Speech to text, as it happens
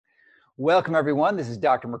Welcome, everyone. This is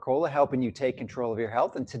Dr. Mercola helping you take control of your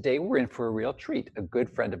health. And today we're in for a real treat. A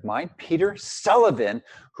good friend of mine, Peter Sullivan,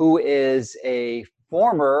 who is a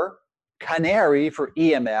former canary for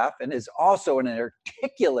EMF and is also an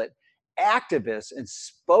articulate activist and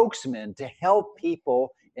spokesman to help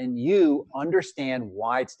people and you understand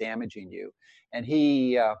why it's damaging you. And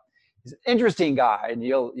he's an interesting guy, and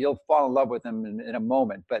you'll fall in love with him in a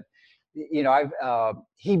moment. But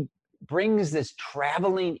he brings this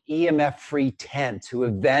traveling EMF free tent to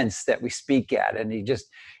events that we speak at, and it just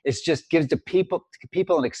gives the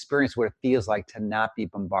people an experience what it feels like to not be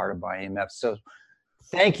bombarded by EMF. So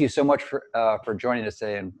thank you so much for joining us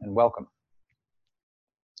today, and welcome.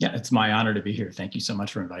 Yeah, it's my honor to be here. Thank you so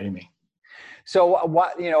much for inviting me. So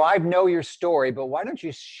I know your story, but why don't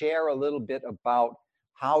you share a little bit about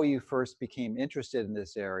how you first became interested in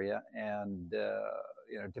this area and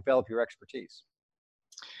develop your expertise?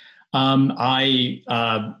 I'm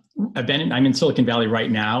in Silicon Valley right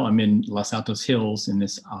now. I'm in Los Altos Hills in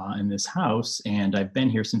this house, and I've been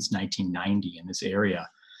here since 1990 in this area.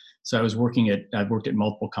 So I've worked at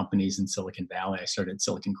multiple companies in Silicon Valley. I started at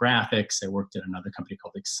Silicon Graphics. I worked at another company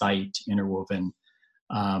called Excite, Interwoven,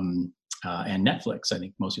 and Netflix. I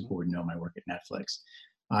think most people would know my work at Netflix.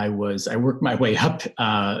 I worked my way up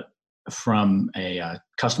from a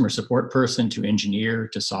customer support person to engineer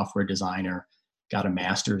to software designer. Got a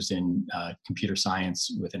master's in computer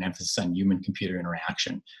science with an emphasis on human-computer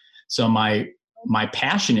interaction. So my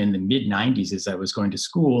passion in the mid-90s as I was going to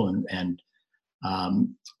school and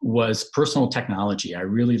was personal technology. I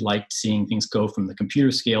really liked seeing things go from the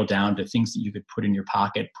computer scale down to things that you could put in your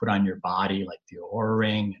pocket, put on your body, like the Oura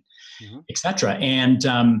Ring, et cetera. And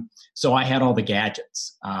so I had all the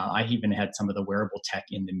gadgets. I even had some of the wearable tech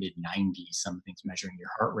in the mid-90s, some things measuring your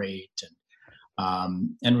heart rate,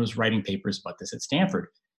 and was writing papers about this at Stanford.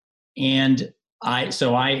 And I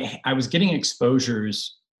was getting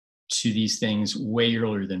exposures to these things way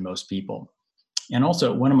earlier than most people. And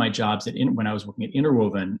also one of my jobs when I was working at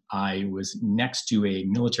Interwoven, I was next to a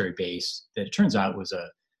military base that it turns out it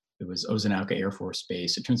was Ozenawa Air Force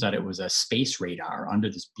Base. It turns out it was a space radar under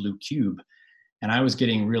this blue cube. And I was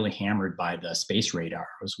getting really hammered by the space radar.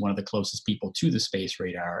 I was one of the closest people to the space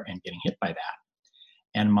radar and getting hit by that.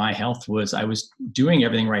 And my health I was doing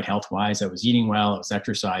everything right health-wise. I was eating well, I was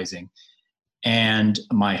exercising, and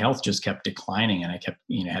my health just kept declining, and I kept,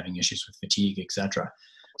 having issues with fatigue, et cetera.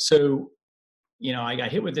 So, I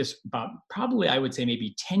got hit with this about probably, I would say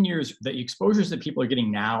maybe 10 years. The exposures that people are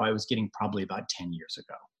getting now, I was getting probably about 10 years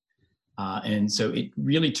ago. And so it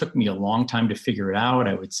really took me a long time to figure it out.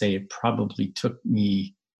 I would say it probably took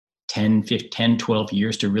me 10, 12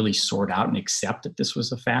 years to really sort out and accept that this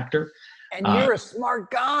was a factor. And you're a smart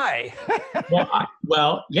guy.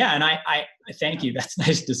 Yeah, and I thank you. That's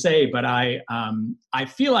nice to say, but I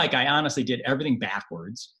feel like I honestly did everything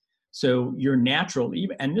backwards. So you're natural,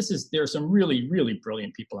 and there are some really, really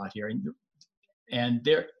brilliant people out here, and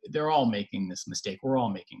they're all making this mistake. We're all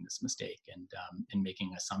making this mistake and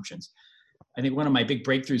making assumptions. I think one of my big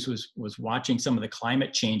breakthroughs was watching some of the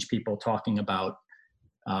climate change people talking about.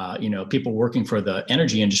 People working for the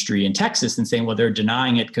energy industry in Texas and saying, well, they're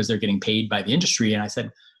denying it because they're getting paid by the industry. And I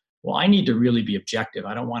said, well, I need to really be objective.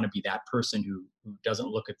 I don't want to be that person who doesn't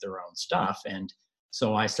look at their own stuff. And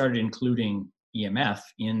so I started including EMF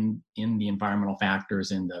in the environmental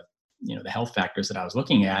factors and the health factors that I was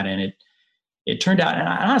looking at. And it turned out, and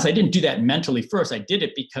honestly, I didn't do that mentally first. I did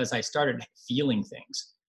it because I started feeling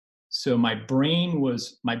things. So my brain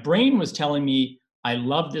was telling me, I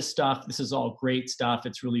love this stuff. This is all great stuff.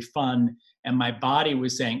 It's really fun. And my body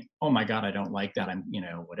was saying, oh my God, I don't like that. I'm,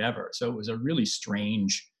 whatever. So it was a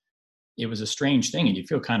strange thing. And you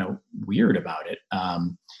feel kind of weird about it.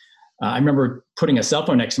 I remember putting a cell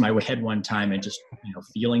phone next to my head one time and just,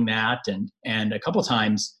 feeling that. And a couple of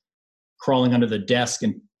times crawling under the desk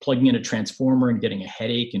and plugging in a transformer and getting a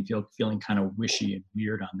headache and feeling kind of wishy and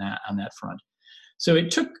weird on that front. So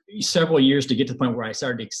it took several years to get to the point where I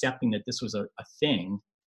started accepting that this was a thing.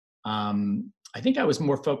 I think I was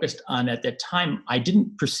more focused on, at that time, I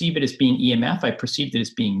didn't perceive it as being EMF. I perceived it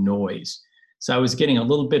as being noise. So I was getting a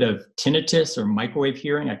little bit of tinnitus or microwave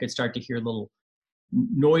hearing. I could start to hear little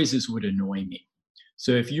noises would annoy me.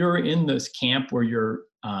 So if you're in this camp where your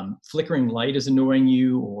flickering light is annoying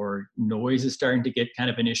you, or noise is starting to get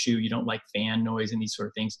kind of an issue, you don't like fan noise and these sort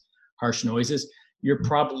of things, harsh noises, you're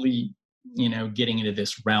probably getting into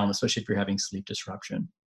this realm, especially if you're having sleep disruption.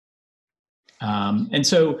 And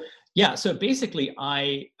so basically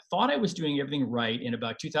I thought I was doing everything right in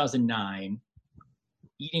about 2009,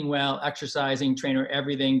 eating well, exercising, trainer,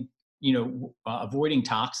 everything, avoiding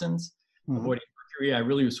toxins, avoiding mercury. I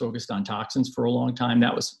really was focused on toxins for a long time.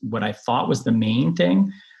 That was what I thought was the main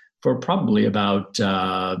thing for probably about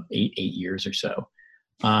 8 years or so.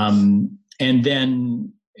 And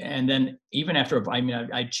then even after,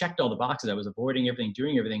 I checked all the boxes. I was avoiding everything,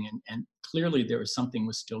 doing everything, and clearly there was something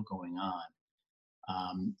was still going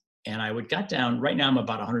on. And I got down, right now I'm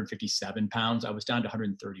about 157 pounds. I was down to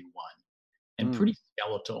 131 and pretty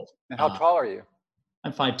skeletal. And how tall are you?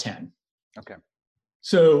 I'm 5'10". Okay.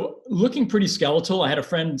 So looking pretty skeletal. I had a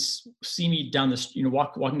friend see me down the,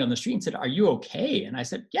 walking down the street and said, "Are you okay?" And I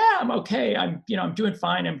said, "Yeah, I'm okay. I'm doing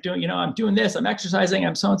fine. I'm doing this. I'm exercising.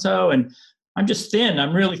 I'm so-and-so. And I'm just thin.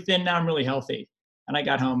 I'm really thin now. I'm really healthy." And I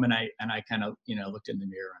got home and I kind of, looked in the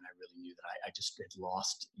mirror, and I really knew that I just had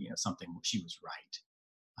lost, something. She was right.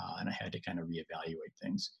 And I had to kind of reevaluate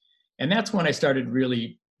things. And that's when I started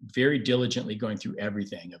really very diligently going through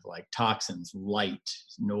everything of like toxins, light,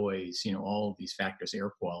 noise, all of these factors, air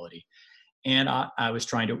quality. And I was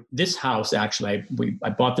trying to, this house, actually, I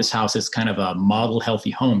bought this house as kind of a model healthy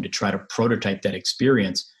home to try to prototype that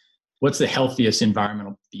experience. What's the healthiest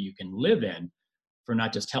environment that you can live in for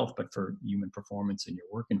not just health, but for human performance in your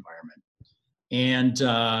work environment? And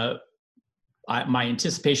my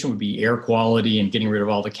anticipation would be air quality and getting rid of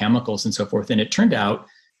all the chemicals and so forth. And it turned out,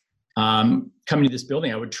 coming to this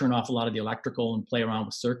building, I would turn off a lot of the electrical and play around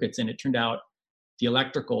with circuits. And it turned out the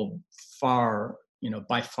electrical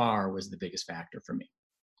by far was the biggest factor for me.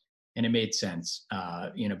 And it made sense,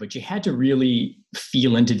 but you had to really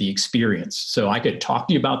feel into the experience. So I could talk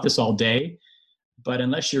to you about this all day, but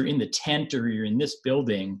unless you're in the tent or you're in this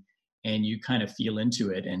building and you kind of feel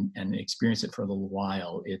into it and experience it for a little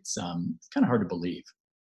while, it's kind of hard to believe.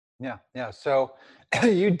 Yeah. So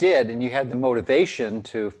you did, and you had the motivation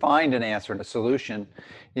to find an answer and a solution.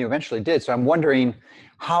 You eventually did. So I'm wondering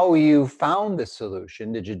how you found the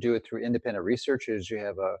solution. Did you do it through independent research? Did you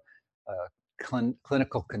have a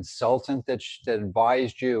clinical consultant that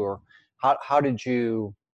advised you, or how did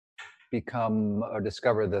you become or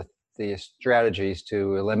discover the strategies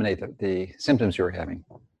to eliminate the symptoms you were having?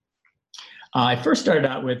 I first started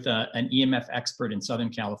out with an EMF expert in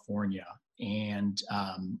Southern California. And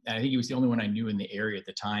I think he was the only one I knew in the area at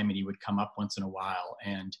the time, and he would come up once in a while.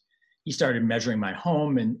 And he started measuring my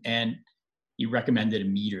home, and he recommended a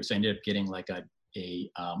meter. So I ended up getting like a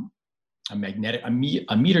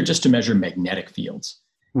meter just to measure magnetic fields.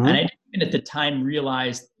 Mm-hmm. And I didn't at the time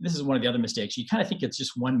realize, this is one of the other mistakes. You kind of think it's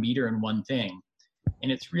just one meter and one thing,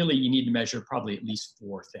 and it's really, you need to measure probably at least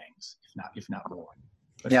 4 things, if not more.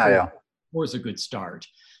 But four is a good start.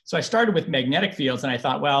 So I started with magnetic fields, and I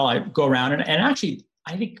thought, well, I go around and actually,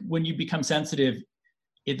 I think when you become sensitive,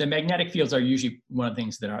 the magnetic fields are usually one of the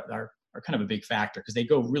things that are kind of a big factor, because they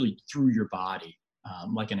go really through your body,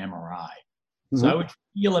 like an MRI. Mm-hmm. So I would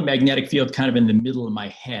feel a magnetic field kind of in the middle of my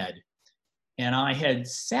head. And I had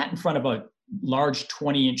sat in front of a large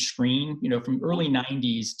 20-inch screen, from early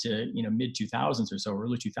 90s to, mid 2000s or so,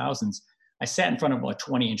 early 2000s. I sat in front of a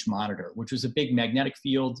 20-inch monitor, which was a big magnetic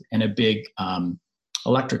field and a big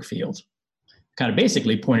electric field, kind of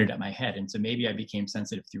basically pointed at my head. And so maybe I became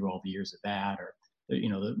sensitive through all the years of that, or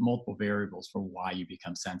the multiple variables for why you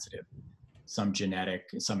become sensitive, some genetic,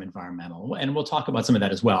 some environmental. And we'll talk about some of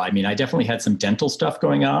that as well. I mean, I definitely had some dental stuff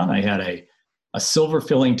going on. I had a silver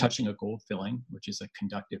filling touching a gold filling, which is a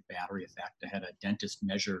conductive battery effect. I had a dentist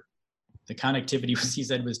measure the conductivity, he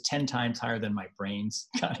said, was 10 times higher than my brain's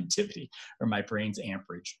conductivity or my brain's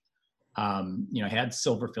amperage. I had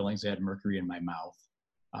silver fillings. I had mercury in my mouth.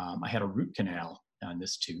 I had a root canal on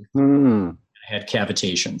this tooth. I had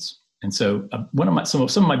cavitations. And so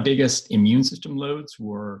some of my biggest immune system loads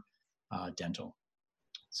were dental.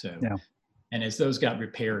 So, and as those got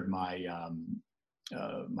repaired, my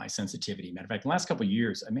sensitivity. Matter of fact, the last couple of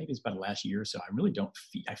years, maybe it's about the last year or so, I really don't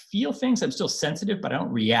feel, I feel things. I'm still sensitive, but I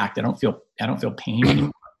don't react. I don't feel pain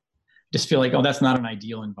anymore. Just feel like, oh, that's not an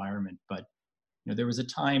ideal environment. But there was a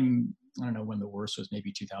time, I don't know when the worst was,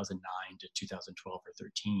 maybe 2009 to 2012 or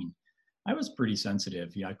 13. I was pretty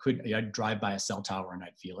sensitive. I'd drive by a cell tower and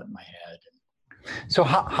I'd feel it in my head. So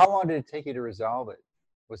how long did it take you to resolve it?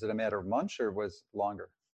 Was it a matter of months or was it longer?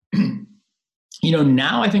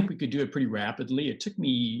 Now I think we could do it pretty rapidly. It took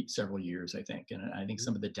me several years, I think. And I think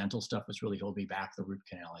some of the dental stuff was really holding me back, the root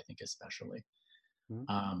canal, I think, especially.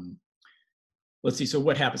 Let's see. So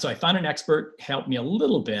what happened? So I found an expert, helped me a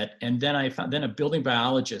little bit. And then a building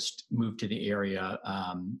biologist moved to the area,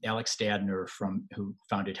 Alex Stadner, who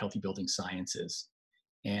founded Healthy Building Sciences.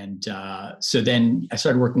 And so then I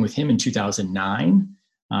started working with him in 2009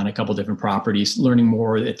 on a couple different properties, learning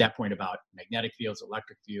more at that point about magnetic fields,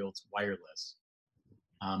 electric fields, wireless.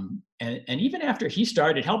 And even after he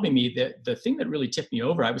started helping me, the thing that really tipped me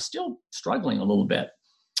over, I was still struggling a little bit.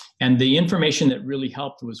 And the information that really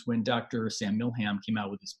helped was when Dr. Sam Milham came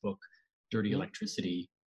out with his book, Dirty Electricity.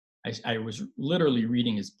 I was literally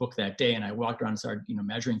reading his book that day, and I walked around and started,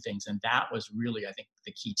 measuring things. And that was really, I think,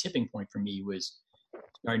 the key tipping point for me was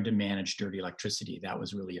starting to manage dirty electricity. That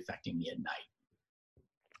was really affecting me at night.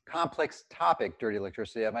 Complex topic, dirty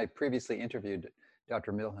electricity. I previously interviewed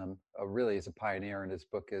Dr. Milham, really is a pioneer, and his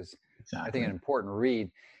book is, I think, an important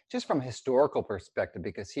read, just from a historical perspective,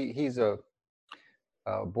 because he's a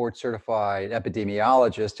board certified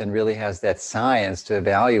epidemiologist and really has that science to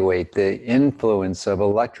evaluate the influence of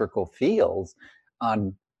electrical fields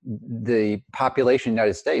on the population of the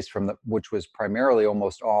United States, which was primarily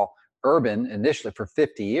almost all urban initially for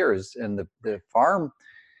 50 years, and the farm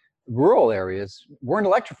rural areas weren't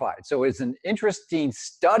electrified. So it's an interesting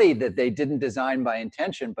study that they didn't design by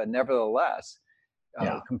intention, but nevertheless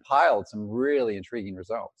compiled some really intriguing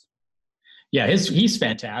results. Yeah, he's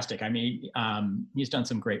fantastic. I mean, he's done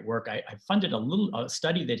some great work. I funded a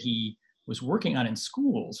study that he was working on in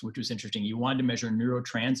schools, which was interesting. He wanted to measure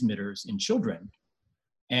neurotransmitters in children,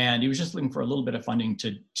 and he was just looking for a little bit of funding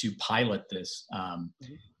to pilot this. I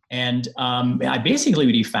basically,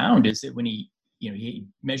 what he found is that when he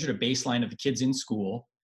measured a baseline of the kids in school,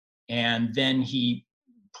 and then he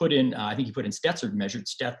put in, I think he put in Stetzer, measured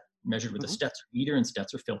with a Stetzer meter and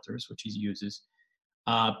Stetzer filters, which he uses.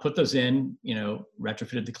 Put those in,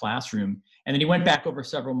 retrofitted the classroom. And then he went back over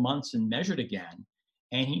several months and measured again.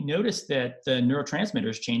 And he noticed that the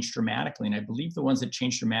neurotransmitters changed dramatically. And I believe the ones that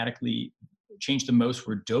changed the most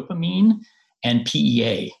were dopamine and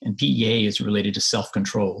PEA. And PEA is related to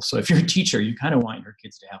self-control. So if you're a teacher, you kind of want your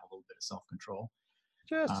kids to have a little bit of self-control.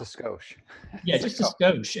 Just a skosh. Yeah, just a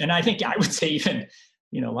skosh. And I think I would say even,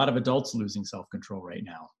 a lot of adults losing self-control right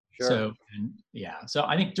now. Sure. So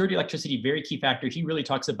I think dirty electricity, very key factor. He really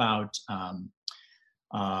talks about,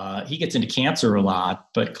 he gets into cancer a lot,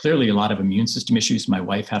 but clearly a lot of immune system issues. My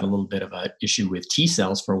wife had a little bit of an issue with T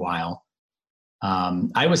cells for a while.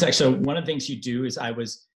 I was actually, one of the things you do is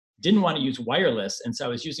didn't want to use wireless. And so I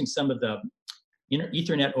was using some of the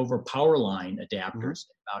Ethernet over power line adapters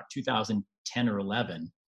about 2010 or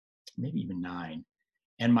 11, maybe even 9.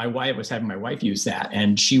 And my wife was having my wife use that,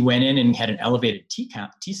 and she went in and had an elevated T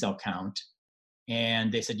cell count.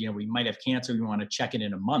 And they said, we might have cancer. We want to check it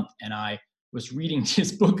in a month. And I was reading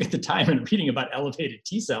his book at the time and reading about elevated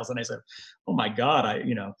T cells. And I said, oh my God,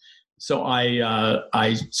 so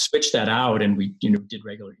I switched that out, and we, did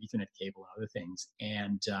regular Ethernet cable and other things.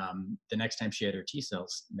 And the next time she had her T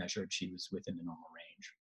cells measured, she was within the normal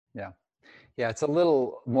range. Yeah. Yeah, it's a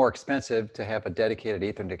little more expensive to have a dedicated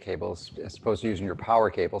Ethernet cable as opposed to using your power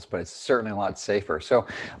cables, but it's certainly a lot safer. So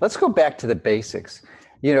let's go back to the basics.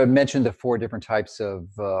 I mentioned the 4 different types of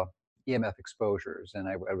EMF exposures, and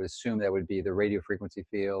I would assume that would be the radio frequency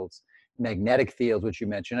fields, magnetic fields, which you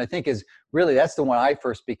mentioned. I think that's the one I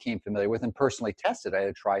first became familiar with and personally tested. I had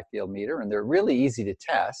a tri-field meter, and they're really easy to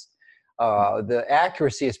test. The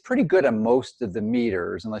accuracy is pretty good on most of the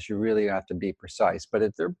meters, unless you really have to be precise, but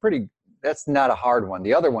that's not a hard one.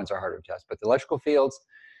 The other ones are harder to test, but the electrical fields,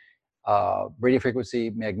 radio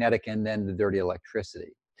frequency, magnetic, and then the dirty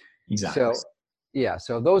electricity. Exactly.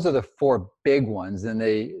 So those are the 4 big ones. And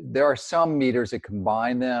there are some meters that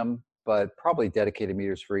combine them, but probably dedicated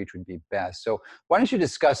meters for each would be best. So why don't you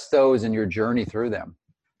discuss those and your journey through them?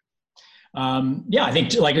 I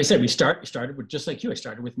think, like I said, we started with, just like you, I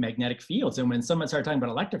started with magnetic fields. And when someone started talking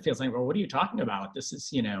about electric fields, I'm like, well, what are you talking about? This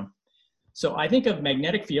is, so I think of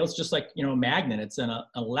magnetic fields just like, a magnet. It's an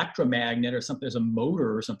electromagnet or something. There's a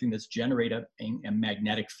motor or something that's generating a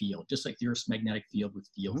magnetic field, just like the Earth's magnetic field with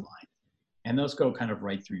field lines. And those go kind of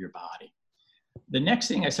right through your body. The next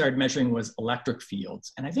thing I started measuring was electric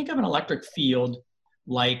fields. And I think of an electric field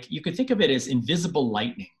like, you could think of it as invisible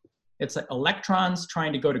lightning. It's like electrons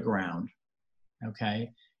trying to go to ground.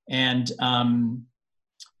 Okay. And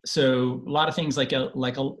so a lot of things like a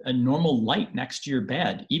normal light next to your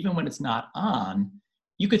bed, even when it's not on,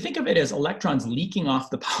 you could think of it as electrons leaking off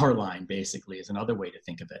the power line, basically, is another way to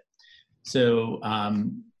think of it. So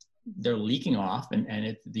they're leaking off,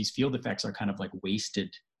 and these field effects are kind of like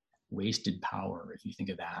wasted power, if you think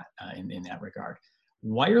of that in that regard.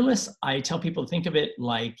 Wireless, I tell people to think of it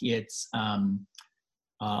like it's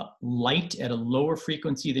light at a lower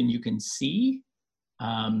frequency than you can see,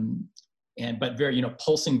 but very,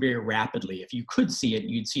 pulsing very rapidly. If you could see it,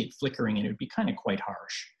 you'd see it flickering, and it would be kind of quite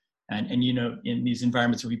harsh. And in these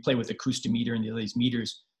environments where we play with acoustimeter and these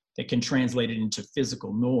meters that can translate it into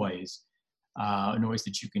physical noise, noise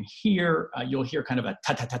that you can hear, you'll hear kind of a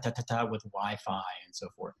ta-ta-ta-ta-ta-ta with Wi-Fi and so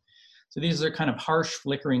forth. So these are kind of harsh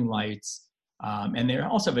flickering lights, and they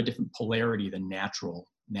also have a different polarity than natural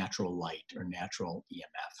light or natural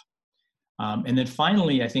EMF. And then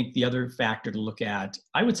finally, I think the other factor to look at,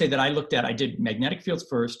 I would say that I did magnetic fields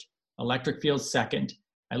first, electric fields second.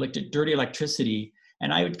 I looked at dirty electricity,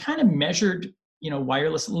 and I would kind of measured,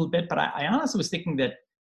 wireless a little bit, but I honestly was thinking that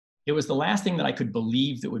it was the last thing that I could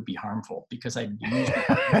believe that would be harmful, because I used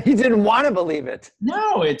it. You didn't want to believe it.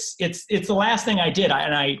 No, it's the last thing I did.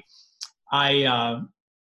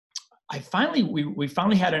 We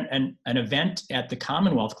finally had an event at the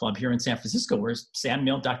Commonwealth Club here in San Francisco, where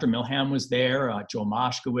Dr. Milham was there, Joel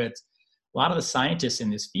Moshkowitz, a lot of the scientists in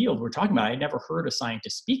this field were talking about it. I'd never heard a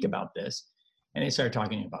scientist speak about this. And they started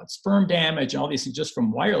talking about sperm damage and all these things just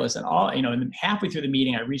from wireless, and and halfway through the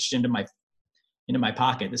meeting, I reached into my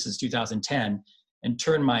pocket, this is 2010, and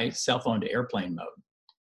turned my cell phone to airplane mode.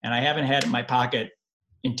 And I haven't had it in my pocket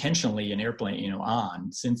intentionally in airplane, on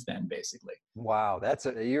since then, basically. Wow,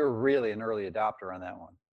 you're really an early adopter on that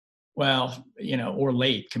one. Well, or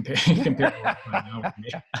late compared to what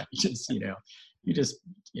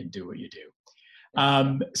you do what you do.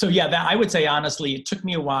 So yeah, that I would say honestly, it took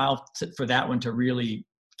me a while for that one to really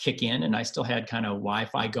kick in, and I still had kind of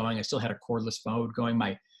Wi-Fi going. I still had a cordless phone going.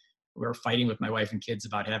 We were fighting with my wife and kids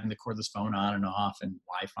about having the cordless phone on and off, and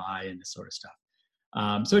Wi-Fi and this sort of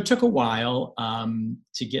stuff. So it took a while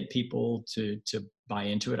to get people to buy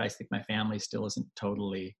into it. I think my family still isn't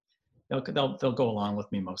totally. They'll go along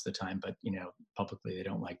with me most of the time, but publicly they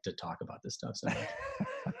don't like to talk about this stuff. So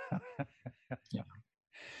yeah.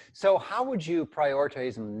 So how would you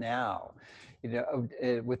prioritize them now,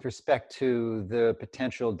 with respect to the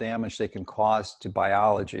potential damage they can cause to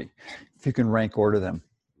biology, if you can rank order them?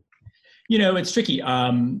 It's tricky.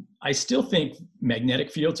 I still think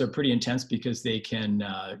magnetic fields are pretty intense because they can,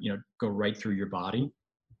 go right through your body.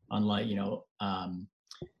 Unlike,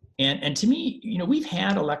 and to me, we've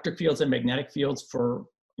had electric fields and magnetic fields for,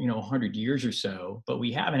 100 years or so, but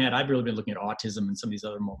I've really been looking at autism and some of these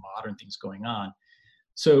other more modern things going on.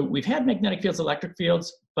 So we've had magnetic fields, electric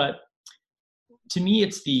fields, but to me,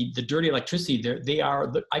 it's the dirty electricity.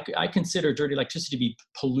 I consider dirty electricity to be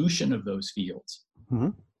pollution of those fields. Mm-hmm.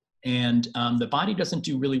 And the body doesn't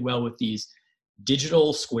do really well with these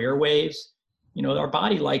digital square waves. Our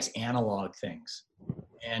body likes analog things,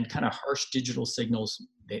 and kind of harsh digital signals,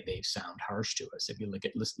 they sound harsh to us if you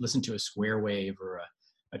listen to a square wave or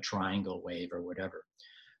a triangle wave or whatever.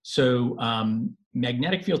 So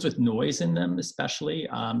magnetic fields with noise in them, especially.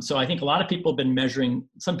 So I think a lot of people have been measuring,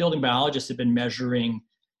 some building biologists have been measuring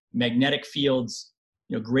magnetic fields,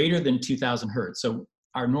 greater than 2000 hertz. So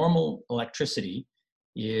our normal electricity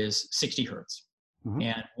is 60 hertz. Mm-hmm.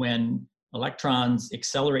 And when electrons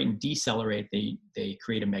accelerate and decelerate, they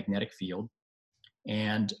create a magnetic field.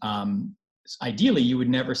 And ideally, you would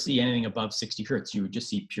never see anything above 60 hertz. You would just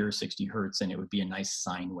see pure 60 hertz, and it would be a nice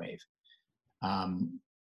sine wave.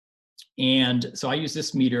 And so I use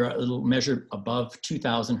this meter. It'll measure above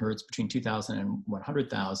 2000 hertz, between 2000 and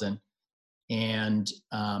 100,000. And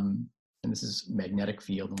this is magnetic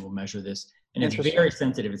field, and we'll measure this. And it's very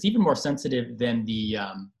sensitive. It's even more sensitive than the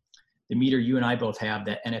meter you and I both have,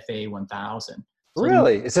 that NFA 1000. So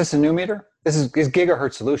really? Is this a new meter? This is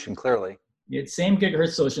gigahertz solution, clearly. It's same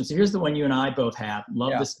gigahertz solution. So here's the one you and I both have.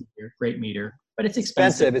 Love this meter, great meter, but it's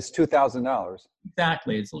expensive. It's $2,000.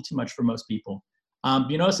 Exactly. It's a little too much for most people.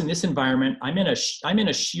 You notice in this environment, I'm in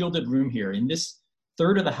a shielded room here. In this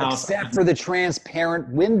third of the house, except for the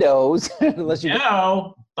transparent windows, unless you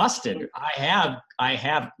busted. I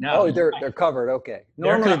have no. Oh, they're covered. Okay.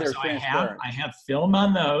 Normally they're so transparent. I have film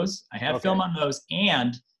on those. Film on those,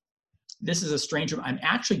 and this is a strange room. I'm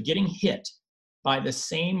actually getting hit by the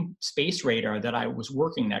same space radar that I was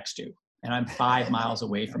working next to, and I'm 5 miles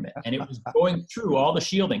away from it, and it was going through all the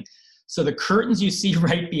shielding. So the curtains you see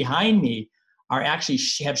right behind me are actually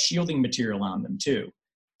have shielding material on them too.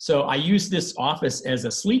 So I use this office as a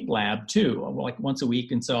sleep lab too, like once a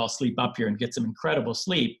week. And so I'll sleep up here and get some incredible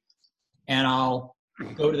sleep. And I'll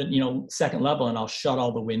go to the second level, and I'll shut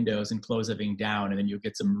all the windows and close everything down. And then you'll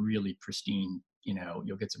get some really pristine,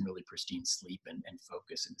 sleep and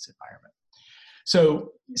focus in this environment.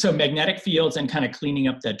 So magnetic fields and kind of cleaning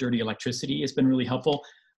up that dirty electricity has been really helpful.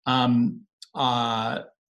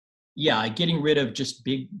 Getting rid of just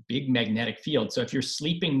big magnetic fields. So if you're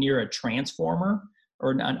sleeping near a transformer,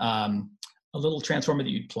 or a little transformer that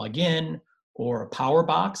you'd plug in, or a power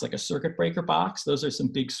box, like a circuit breaker box, those are some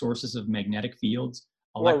big sources of magnetic fields.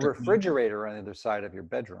 Or a refrigerator on the other side of your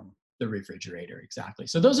bedroom. The refrigerator, exactly.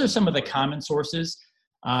 So those are some of the common sources.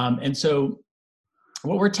 And so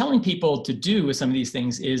what we're telling people to do with some of these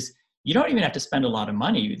things is, you don't even have to spend a lot of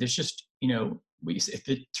money. There's just,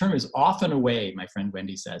 the term is off and away, my friend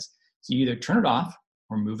Wendy says. So you either turn it off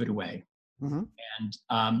or move it away. Mm-hmm.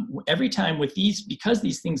 And every time with these, because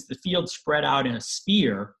these things, the field spread out in a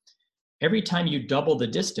sphere, every time you double the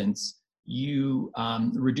distance, you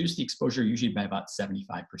reduce the exposure usually by about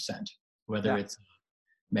 75%, whether it's a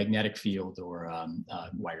magnetic field or a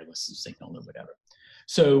wireless signal or whatever.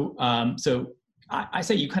 So, I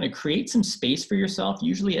say you kind of create some space for yourself,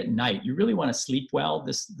 usually at night. You really want to sleep well. One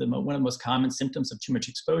of the most common symptoms of too much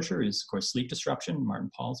exposure is, of course, sleep disruption,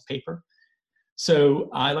 Martin Pall's paper. So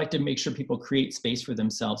I like to make sure people create space for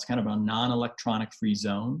themselves, kind of a non-electronic free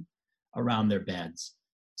zone around their beds.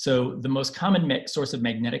 So the most common source of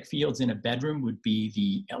magnetic fields in a bedroom would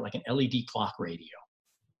be like an LED clock radio,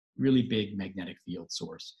 really big magnetic field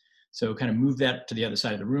source. So kind of move that to the other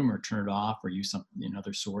side of the room or turn it off or use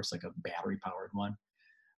another source like a battery powered one.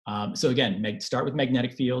 So again, start with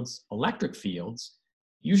magnetic fields. Electric fields,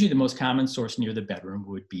 usually the most common source near the bedroom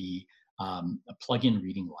would be a plug-in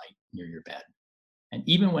reading light near your bed. And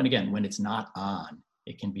even when it's not on,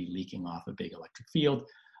 it can be leaking off a big electric field.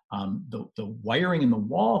 The wiring in the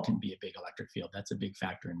wall can be a big electric field. That's a big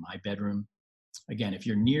factor in my bedroom. Again, if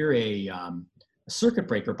you're near a circuit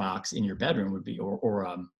breaker box in your bedroom would be,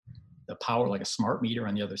 or the power, like a smart meter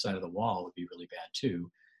on the other side of the wall would be really bad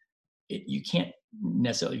too. You can't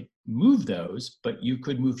necessarily move those, but you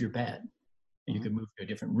could move your bed. And you could move to a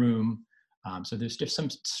different room. So there's just some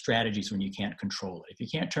strategies when you can't control it. If you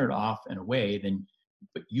can't turn it off and away,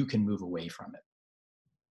 but you can move away from it.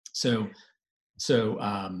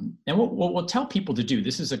 And what we'll tell people to do,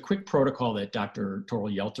 this is a quick protocol that Dr.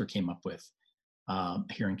 Toril Yelter came up with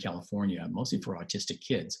here in California, mostly for autistic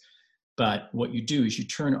kids. But what you do is you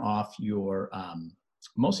turn off your,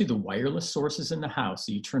 mostly the wireless sources in the house.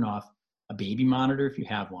 So you turn off a baby monitor if you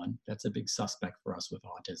have one. That's a big suspect for us with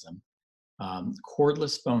autism.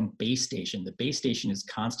 Cordless phone base station. The base station is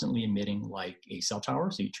constantly emitting like a cell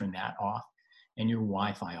tower. So you turn that off, and your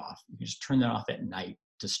Wi-Fi off. You can just turn that off at night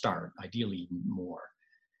to start, ideally even more.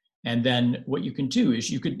 And then what you can do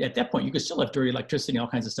is at that point, you could still have dirty electricity and all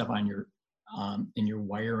kinds of stuff on your, in your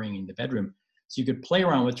wiring in the bedroom. So you could play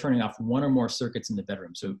around with turning off one or more circuits in the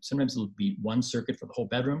bedroom. So sometimes it'll be one circuit for the whole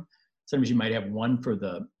bedroom. Sometimes you might have one for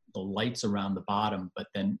the lights around the bottom, but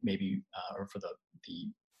then maybe, or for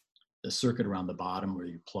the circuit around the bottom where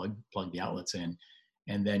you plug the outlets in.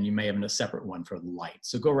 And then you may have a separate one for the lights.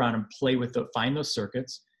 So go around and play with find those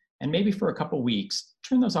circuits, and maybe for a couple of weeks,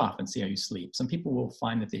 turn those off and see how you sleep. Some people will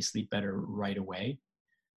find that they sleep better right away.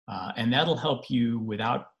 And that'll help you,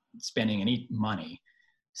 without spending any money,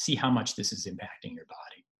 see how much this is impacting your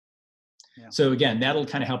body. Yeah. So again, that'll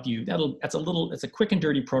kind of help you. It's a quick and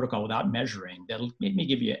dirty protocol without measuring. That'll maybe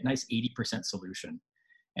give you a nice 80% solution.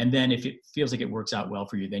 And then if it feels like it works out well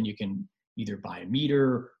for you, then you can either buy a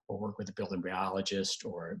meter or work with a building biologist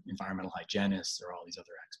or environmental hygienist or all these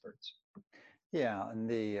other experts. Yeah, and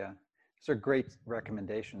these are great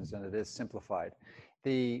recommendations, and it is simplified.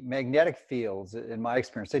 The magnetic fields, in my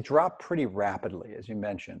experience, they drop pretty rapidly, as you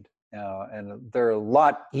mentioned, and they're a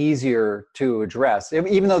lot easier to address,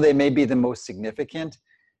 even though they may be the most significant.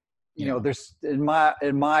 You know, there's in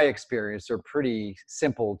my experience, they're pretty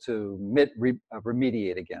simple to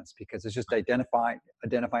remediate against, because it's just identifying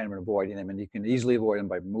them and avoiding them, and you can easily avoid them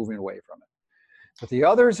by moving away from it. But the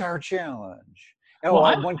others are a challenge.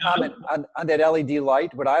 One comment on that LED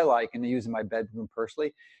light, what I like and use in my bedroom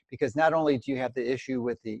personally, because not only do you have the issue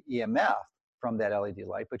with the EMF from that LED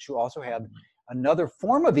light, but you also have another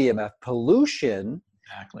form of EMF pollution.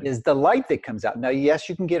 Exactly. Is the light that comes out. Now, yes,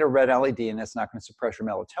 you can get a red LED and that's not going to suppress your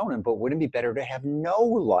melatonin, but wouldn't it be better to have no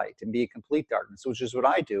light and be a complete darkness, which is what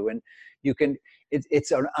I do. And you can,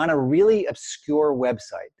 it's on a really obscure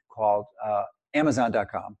website called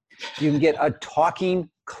Amazon.com. You can get a talking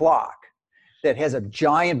clock that has a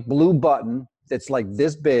giant blue button that's like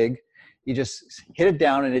this big. You just hit it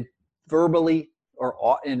down and it verbally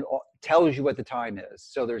tells you what the time is.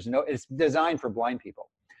 So it's designed for blind people.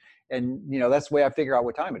 And, you know, that's the way I figure out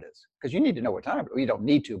what time it is, because you need to know what time. You don't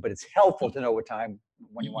need to, but it's helpful to know what time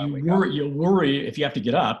when you want to wake up. You'll worry if you have to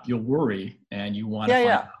get up. You'll worry, and you want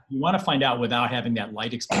to find out without having that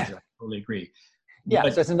light exposure. I totally agree. Yeah,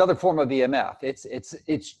 so it's another form of EMF.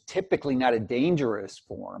 It's typically not a dangerous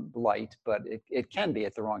form light, but it can be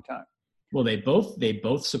at the wrong time. Well, they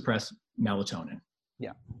both suppress melatonin.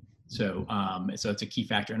 Yeah. So it's a key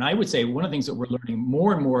factor. And I would say one of the things that we're learning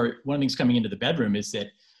more and more, one of the things coming into the bedroom is that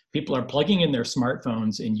people are plugging in their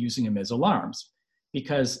smartphones and using them as alarms.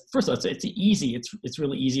 Because first of all, it's easy. It's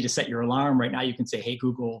really easy to set your alarm. Right now you can say, hey,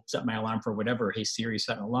 Google, set my alarm for whatever. Hey, Siri,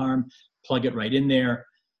 set an alarm. Plug it right in there.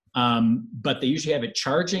 but they usually have it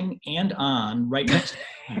charging and on right next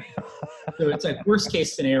to you. So it's like worst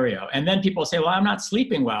case scenario. And then people say, well, I'm not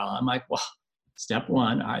sleeping well. I'm like, well, step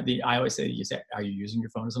one, I always say, are you using your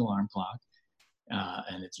phone as an alarm clock?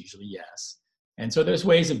 And it's usually yes. And so there's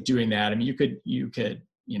ways of doing that. I mean, you could,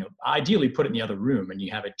 ideally put it in the other room and you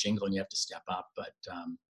have it jingle and you have to step up. But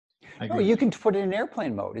no, you can put it in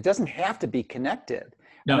airplane mode. It doesn't have to be connected.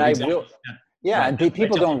 No, and exactly. Yeah, right. And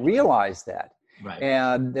people don't realize that. Right.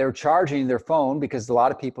 And they're charging their phone because a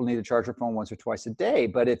lot of people need to charge their phone once or twice a day.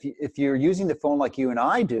 But if you're using the phone like you and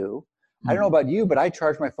I do, I don't know about you, but I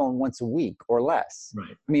charge my phone once a week or less.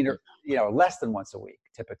 Right. I mean, less than once a week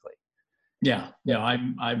typically. Yeah. No,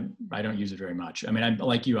 I don't use it very much. I mean, I'm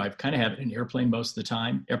like you. I've kind of have it in airplane most of the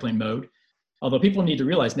time, airplane mode. Although people need to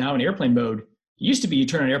realize now in airplane mode, it used to be you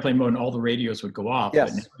turn on airplane mode and all the radios would go off. Yes.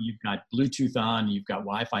 But now you've got Bluetooth on, you've got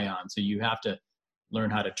Wi-Fi on, so you have to learn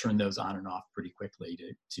how to turn those on and off pretty quickly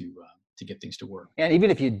to get things to work. And even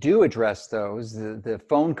if you do address those, the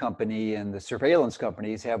phone company and the surveillance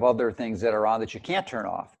companies have other things that are on that you can't turn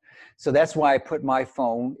off. So that's why I put my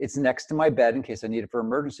phone, it's next to my bed in case I need it for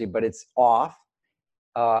emergency, but it's off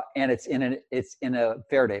and it's in a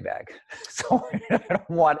Faraday bag. So I don't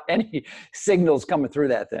want any signals coming through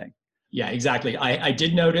that thing. Yeah, exactly. I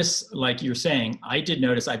did notice, like you're saying,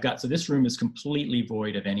 so this room is completely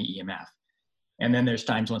void of any EMF. And then there's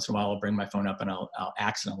times once in a while I'll bring my phone up and I'll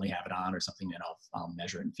accidentally have it on or something, and I'll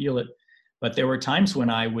measure it and feel it. But there were times when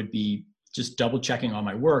I would be just double checking on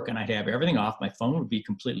my work and I'd have everything off. My phone would be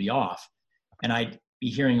completely off and I'd be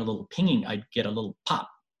hearing a little pinging. I'd get a little pop,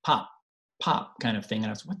 pop, pop kind of thing. And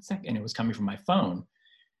I was, what's that? And it was coming from my phone.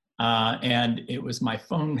 And it was my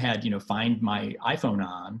phone had, find my iPhone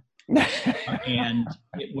on. And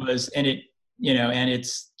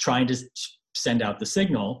it's trying to send out the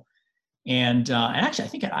signal. And I actually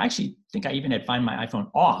think I even had find my iPhone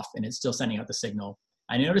off and it's still sending out the signal.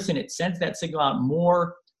 I noticed that it sends that signal out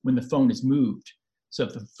more when the phone is moved. So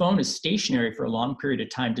if the phone is stationary for a long period of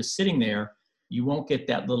time, just sitting there, you won't get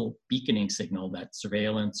that little beaconing signal, that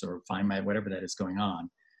surveillance or find my, whatever that is going on.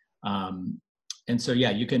 And so, yeah,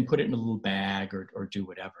 you can put it in a little bag or do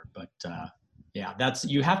whatever. But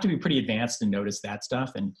you have to be pretty advanced and notice that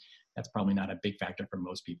stuff. And that's probably not a big factor for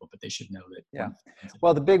most people, but they should know that. Yeah.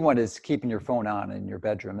 Well, the big one is keeping your phone on in your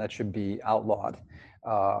bedroom. That should be outlawed.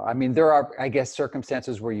 I mean, there are, I guess,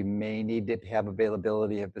 circumstances where you may need to have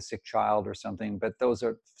availability of a sick child or something, but those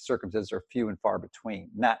circumstances are few and far between.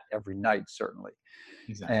 Not every night, certainly.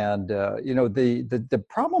 Exactly. And the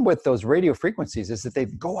problem with those radio frequencies is that they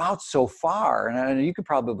go out so far, and you could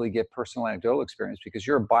probably get personal anecdotal experience because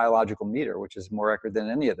you're a biological meter, which is more accurate than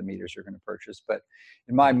any of the meters you're going to purchase. But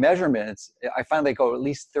in my measurements, I find they go at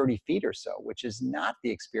least 30 feet or so, which is not the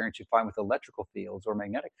experience you find with electrical fields or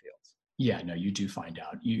magnetic fields. Yeah, no, you do find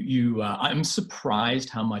out. I'm surprised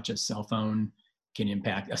how much a cell phone can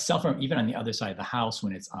impact. A cell phone, even on the other side of the house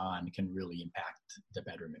when it's on, can really impact the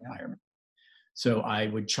bedroom environment. So I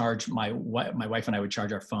would charge my wife and I would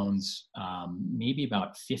charge our phones maybe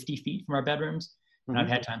about 50 feet from our bedrooms. And I've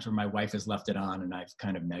had times where my wife has left it on and I've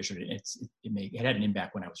kind of measured it. It had an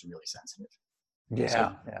impact when I was really sensitive.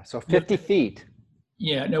 Yeah. So 50 feet.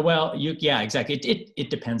 Yeah, no, well, exactly. It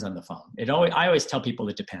depends on the phone. I always tell people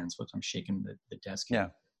it depends. What I'm shaking the desk here. Yeah.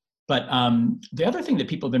 But the other thing that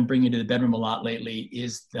people have been bringing to the bedroom a lot lately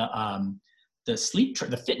is the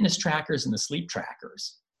the fitness trackers and the sleep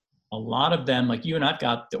trackers. A lot of them, like you and I've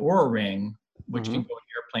got the Oura Ring, which can go into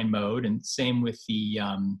airplane mode, and same with the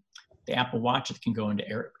Apple Watch that can go into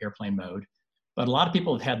airplane mode. But a lot of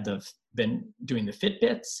people have been doing the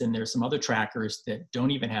Fitbits, and there's some other trackers that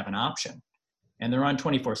don't even have an option, and they're on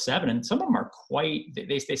 24/7. And some of them are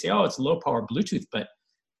they say, oh, it's low power Bluetooth, but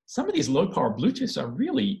some of these low power Bluetooths are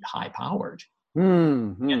really high powered.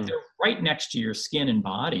 And they're right next to your skin and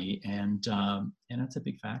body, and that's a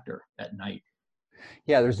big factor at night.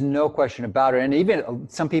 Yeah, there's no question about it. And even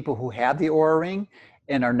some people who have the Oura Ring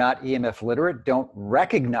and are not EMF literate don't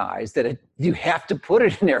recognize that you have to put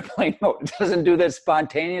it in airplane mode. It doesn't do that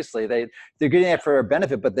spontaneously. They're getting that for a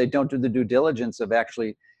benefit, but they don't do the due diligence of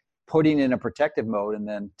actually putting in a protective mode and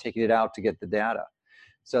then taking it out to get the data.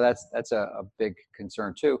 So that's a big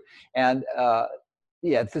concern too. And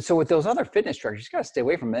so with those other fitness trackers, you just got to stay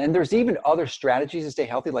away from it. And there's even other strategies to stay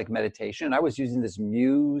healthy, like meditation. And I was using this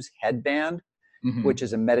Muse headband, which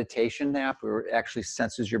is a meditation app where it actually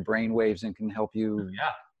senses your brain waves and can help you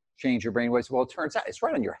change your brain waves. Well, it turns out it's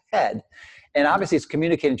right on your head. And obviously it's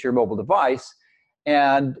communicating to your mobile device.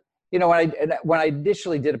 And, when I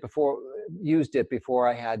initially used it before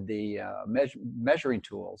I had the measuring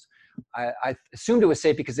tools, I assumed it was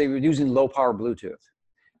safe because they were using low power Bluetooth.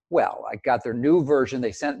 Well, I got their new version.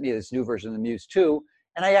 They sent me this new version of the Muse 2,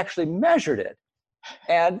 and I actually measured it.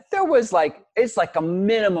 And there was like, it's like a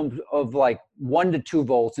minimum of like 1 to 2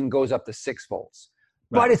 volts and goes up to 6 volts.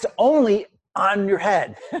 Right. But it's only on your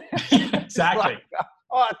head. Exactly. Like,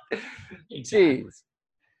 oh, exactly. Geez.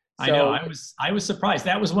 I know. I was surprised.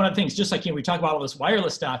 That was one of the things, just like, we talk about all this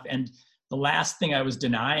wireless stuff, and the last thing I was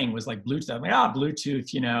denying was like Bluetooth. I'm like,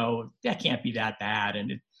 Bluetooth, that can't be that bad.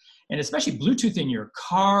 And especially Bluetooth in your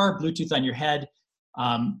car, Bluetooth on your head.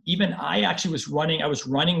 Even I actually was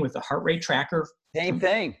running with a heart rate tracker. Same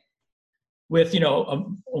thing. With,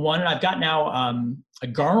 one, and I've got now a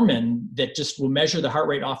Garmin that just will measure the heart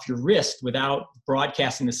rate off your wrist without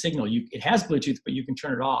broadcasting the signal. It has Bluetooth, but you can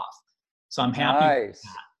turn it off. So I'm happy. Nice. With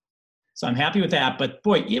that. So I'm happy with that. But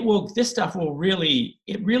boy, this stuff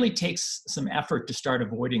it really takes some effort to start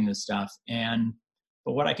avoiding this stuff.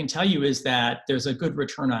 But what I can tell you is that there's a good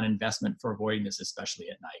return on investment for avoiding this, especially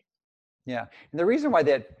at night. Yeah, and the reason why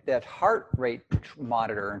that heart rate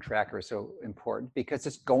monitor and tracker is so important, because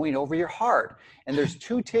it's going over your heart, and there's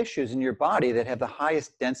 2 tissues in your body that have the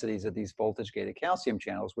highest densities of these voltage-gated calcium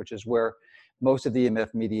channels, which is where most of the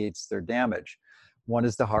EMF mediates their damage. One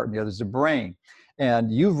is the heart, and the other is the brain.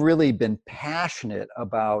 And you've really been passionate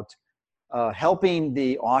about helping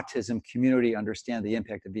the autism community understand the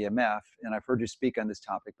impact of EMF, and I've heard you speak on this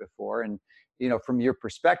topic before. And from your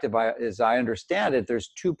perspective, as I understand it,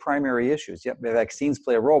 there's 2 primary issues. Yep, the vaccines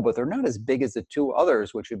play a role, but they're not as big as the 2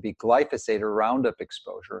 others, which would be glyphosate or Roundup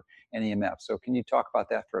exposure and EMF. So can you talk about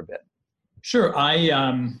that for a bit? Sure.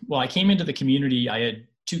 I came into the community. I had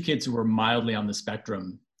 2 kids who were mildly on the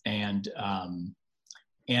spectrum,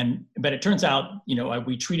 but it turns out,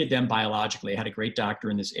 we treated them biologically. I had a great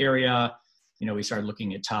doctor in this area. We started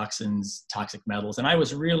looking at toxins, toxic metals, and I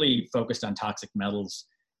was really focused on toxic metals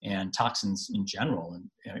and toxins in general and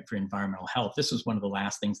for environmental health. This was one of the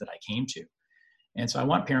last things that I came to. And so I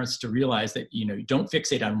want parents to realize that, don't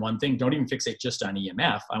fixate on one thing. Don't even fixate just on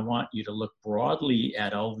EMF. I want you to look broadly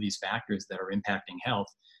at all of these factors that are impacting health,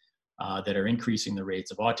 that are increasing the rates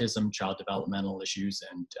of autism, child developmental issues,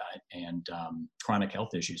 and chronic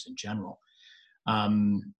health issues in general.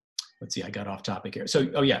 Let's see, I got off topic here. So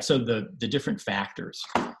the different factors.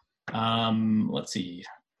 Let's see.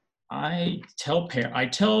 I'm trying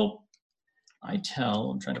to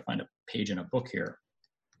find a page in a book here,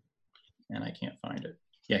 and I can't find it.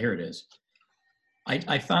 Yeah, here it is.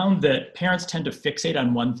 I found that parents tend to fixate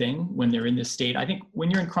on one thing when they're in this state. I think when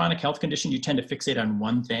you're in chronic health condition, you tend to fixate on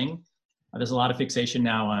one thing. There's a lot of fixation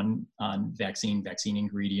now on vaccine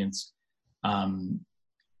ingredients.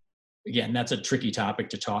 Again, that's a tricky topic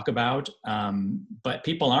to talk about, but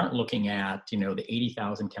people aren't looking at, the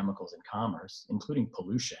 80,000 chemicals in commerce, including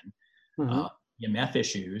pollution, EMF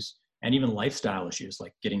issues, and even lifestyle issues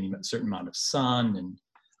like getting a certain amount of sun and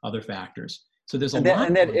other factors. So there's a lot.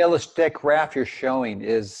 And that graph you're showing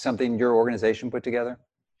is something your organization put together?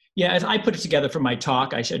 Yeah, as I put it together for my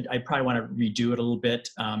talk, I probably want to redo it a little bit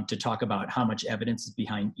to talk about how much evidence is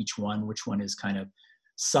behind each one, which one is kind of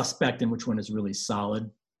suspect and which one is really solid.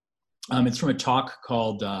 It's from a talk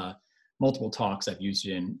called multiple talks I've used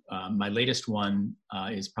it in. My latest one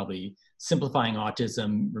is probably Simplifying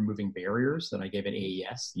Autism, Removing Barriers, that I gave at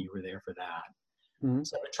AES. You were there for that. Mm-hmm.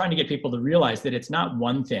 So I'm trying to get people to realize that it's not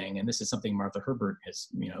one thing, and this is something Martha Herbert has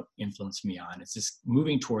influenced me on. It's just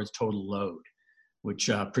moving towards total load,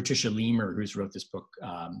 which Patricia Leamer, who's wrote this book,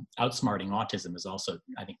 Outsmarting Autism, is also,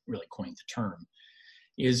 I think, really coined the term.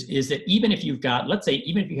 Is that even if you've got, let's say,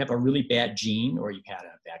 even if you have a really bad gene, or you've had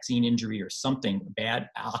a vaccine injury or something, bad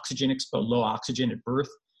low oxygen at birth,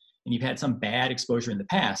 and you've had some bad exposure in the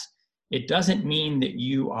past, it doesn't mean that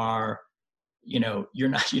you are, you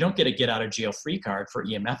don't get a get out of jail free card for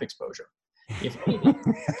EMF exposure. If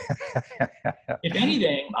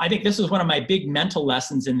anything, I think this is one of my big mental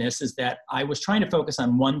lessons in this, is that I was trying to focus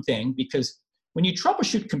on one thing, because when you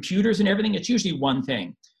troubleshoot computers and everything, it's usually one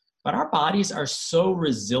thing. But our bodies are so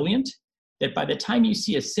resilient that by the time you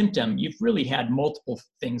see a symptom, you've really had multiple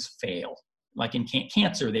things fail. Like in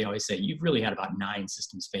cancer, they always say, you've really had about 9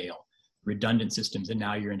 systems fail, redundant systems, and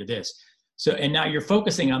now you're into this. So, and now you're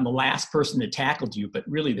focusing on the last person that tackled you, but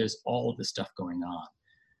really there's all of this stuff going on.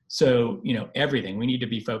 So, everything. We need to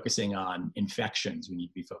be focusing on infections. We need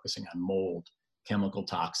to be focusing on mold, chemical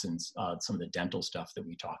toxins, some of the dental stuff that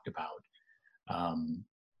we talked about.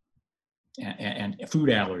 And food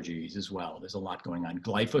allergies as well. There's a lot going on.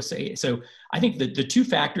 Glyphosate. So I think that the 2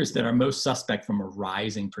 factors that are most suspect from a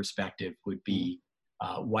rising perspective would be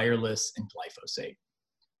wireless and glyphosate.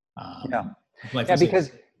 Glyphosate. Yeah,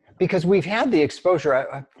 because we've had the exposure.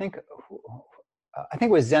 I think I think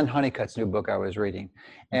it was Zen Honeycutt's new book I was reading.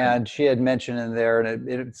 Okay. And she had mentioned in there, and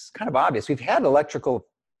it's kind of obvious, we've had electrical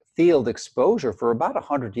field exposure for about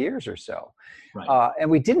 100 years or so. Right.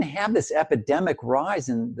 And we didn't have this epidemic rise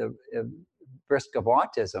in the risk of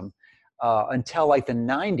autism until like the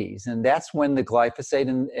 90s. And that's when the glyphosate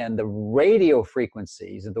and the radio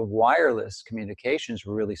frequencies and the wireless communications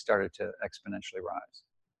really started to exponentially rise.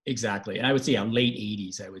 Exactly. And I would say late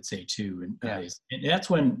 80s, I would say too. And, Yeah. and that's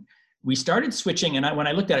when we started switching. And when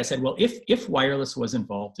I looked at it, I said, well, if wireless was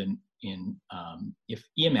involved if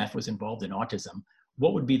EMF was involved in autism,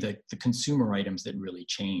 what would be the consumer items that really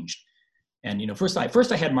changed? And, first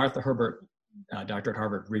I had Martha Herbert, doctor at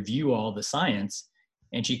Harvard, review all the science.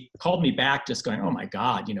 And she called me back just going, oh my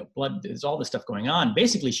God, blood, there's all this stuff going on.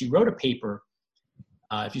 Basically, she wrote a paper.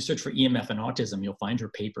 If you search for EMF and autism, you'll find her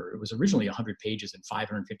paper. It was originally 100 pages and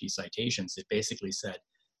 550 citations. It basically said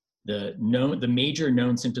the major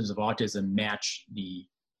known symptoms of autism match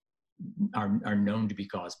are known to be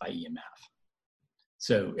caused by EMF.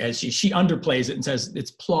 So as she underplays it and says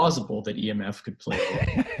it's plausible that EMF could play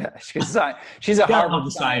a role. She's a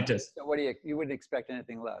Harvard scientist. So you wouldn't expect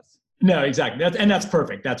anything less. No, exactly. That's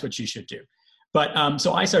perfect. That's what she should do. But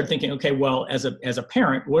so I started thinking, okay, well, as a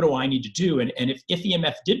parent, what do I need to do? And if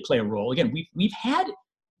EMF did play a role, again, we've had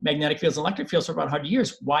magnetic fields and electric fields for about 100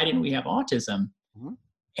 years. Why didn't we have autism?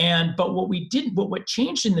 Mm-hmm. But what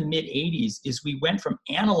changed in the mid 80s is we went from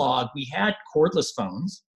analog. We had cordless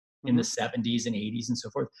phones in the 70s and 80s and so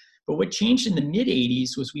forth. But what changed in the mid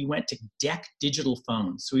 80s was we went to DEC digital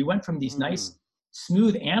phones. So we went from these nice,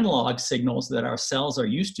 smooth analog signals that our cells are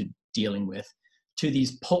used to dealing with to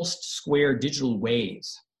these pulsed square digital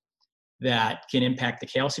waves that can impact the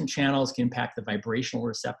calcium channels, can impact the vibrational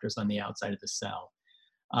receptors on the outside of the cell.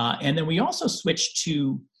 And then we also switched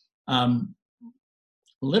to,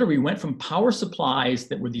 literally went from power supplies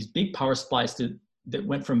that were these big power supplies that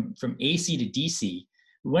went from AC to DC.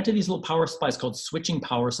 We went to these little power supplies called switching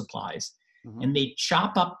power supplies. Mm-hmm. And they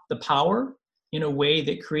chop up the power in a way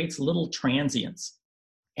that creates little transients.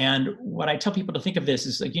 And what I tell people to think of this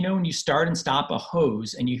is like, when you start and stop a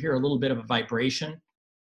hose and you hear a little bit of a vibration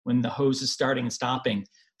when the hose is starting and stopping,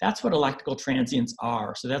 that's what electrical transients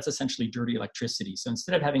are. So that's essentially dirty electricity. So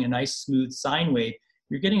instead of having a nice smooth sine wave,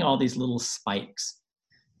 you're getting all these little spikes.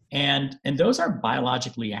 And those are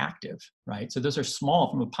biologically active, right? So those are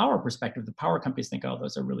small from a power perspective. The power companies think, oh,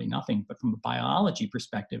 those are really nothing. But from a biology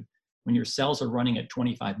perspective, when your cells are running at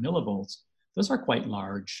 25 millivolts, those are quite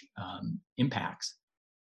large impacts.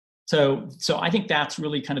 So I think that's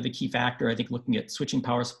really kind of the key factor. I think looking at switching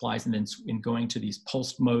power supplies and then going to these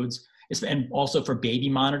pulsed modes, and also for baby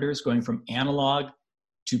monitors, going from analog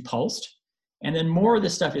to pulsed. And then more of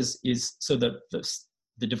this stuff is so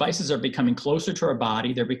the devices are becoming closer to our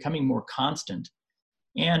body. They're becoming more constant.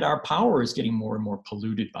 And our power is getting more and more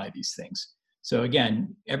polluted by these things. So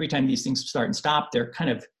again, every time these things start and stop, they're kind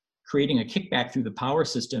of creating a kickback through the power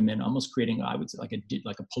system and almost creating, I would say, like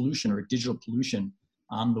a pollution or a digital pollution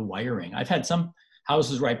on the wiring. I've had some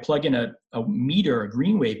houses where I plug in a meter, a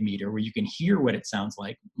green wave meter, where you can hear what it sounds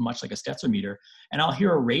like, much like a Stetzer meter, and I'll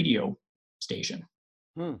hear a radio station,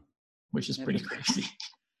 which is pretty crazy.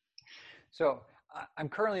 So I'm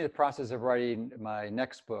currently in the process of writing my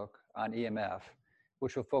next book on EMF,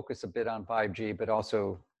 which will focus a bit on 5G, but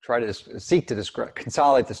also try to seek to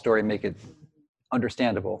consolidate the story, make it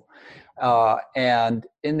understandable. And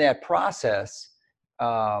in that process,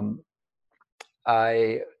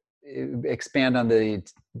 I expand on the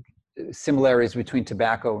similarities between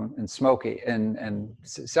tobacco and smoking and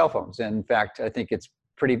cell phones. And in fact, I think it's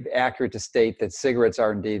pretty accurate to state that cigarettes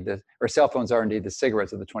are indeed cell phones are indeed the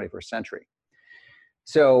cigarettes of the 21st century.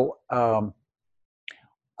 So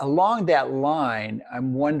along that line,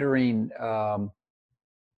 I'm wondering,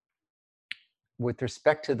 with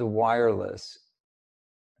respect to the wireless,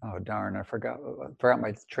 oh darn, I forgot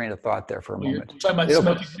my train of thought there for a moment. You're talking about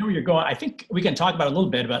smoking. I know where you're going. I think we can talk about it a little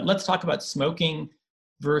bit, but let's talk about smoking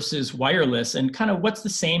versus wireless and kind of what's the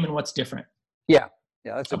same and what's different. Yeah,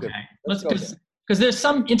 that's a good. Because there's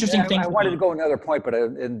some interesting things. I wanted to go another point, but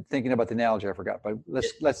in thinking about the analogy, I forgot. But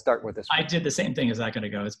let's start with this one. I did the same thing as that going to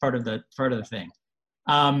go. It's part of the thing.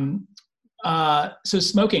 So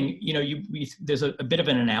smoking, there's a bit of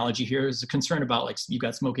an analogy here. There's a concern about like you've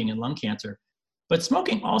got smoking and lung cancer. But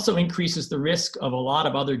smoking also increases the risk of a lot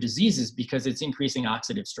of other diseases because it's increasing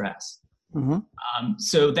oxidative stress. Mm-hmm.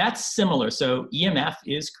 So that's similar. So EMF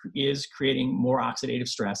is creating more oxidative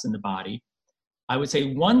stress in the body. I would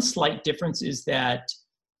say one slight difference is that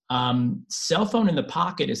cell phone in the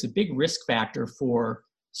pocket is a big risk factor for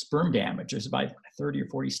sperm damage. There's about 30 or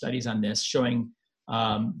 40 studies on this showing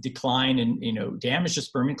decline in, damage to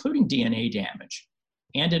sperm, including DNA damage.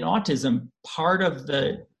 And in autism, part of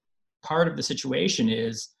the situation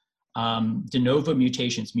is de novo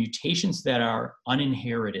mutations that are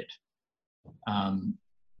uninherited.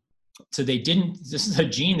 So this is a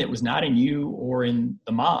gene that was not in you or in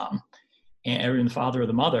the mom, or in the father or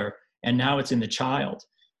the mother, and now it's in the child.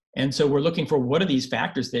 And so we're looking for what are these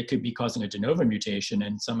factors that could be causing a de novo mutation.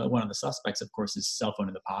 And one of the suspects, of course, is cell phone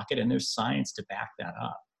in the pocket, and there's science to back that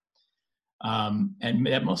up. And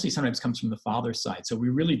that mostly sometimes comes from the father's side. So we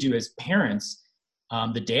really do, as parents,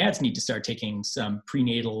 the dads need to start taking some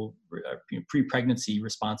prenatal, pre-pregnancy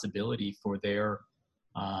responsibility for their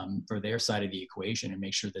side of the equation, and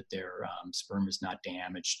make sure that their sperm is not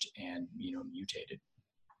damaged and mutated.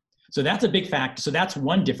 So that's a big factor. So that's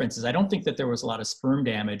one difference, is I don't think that there was a lot of sperm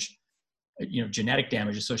damage, genetic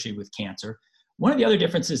damage associated with cancer. One of the other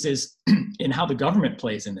differences is in how the government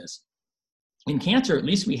plays in this. In cancer, at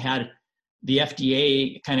least we had the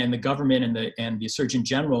FDA kind of, and the government and the Surgeon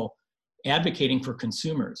General advocating for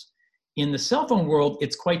consumers. In the cell phone world,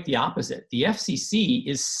 it's quite the opposite. The FCC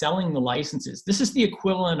is selling the licenses. This is the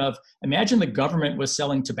equivalent of, imagine the government was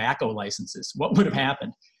selling tobacco licenses. What would have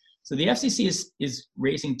happened? So the FCC is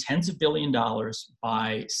raising tens of $billions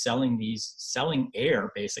by selling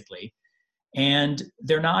air, basically, and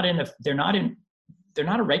they're not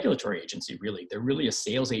a regulatory agency, really. They're really a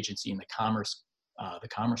sales agency in the Commerce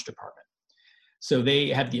Department. So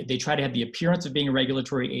they try to have the appearance of being a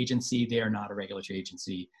regulatory agency. They are not a regulatory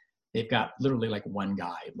agency. They've got literally like one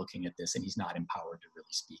guy looking at this, and he's not empowered to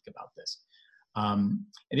really speak about this. And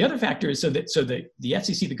the other factor is the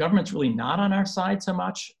FCC, the government's really not on our side so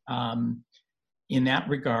much in that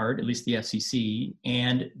regard, at least the FCC.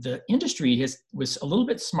 And the industry was a little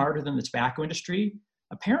bit smarter than the tobacco industry.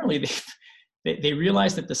 Apparently, they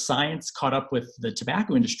realized that the science caught up with the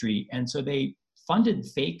tobacco industry, and so they funded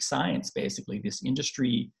fake science, basically. This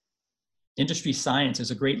industry science is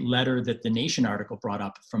a great letter that the Nation article brought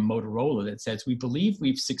up from Motorola that says, "We believe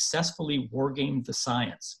we've successfully wargamed the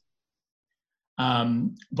science."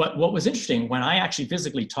 But what was interesting, when I actually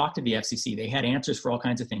physically talked to the FCC, they had answers for all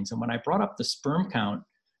kinds of things. And when I brought up the sperm count,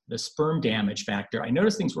 the sperm damage factor, I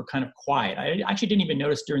noticed things were kind of quiet. I actually didn't even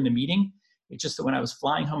notice during the meeting. It's just that when I was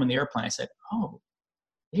flying home in the airplane, I said, "Oh,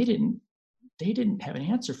 they didn't have an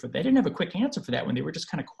answer for that. They didn't have a quick answer for that," when they were just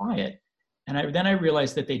kind of quiet. And then I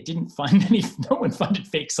realized that they didn't fund no one funded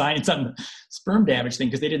fake science on the sperm damage thing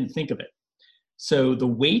because they didn't think of it. So the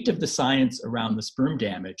weight of the science around the sperm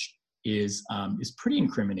damage is pretty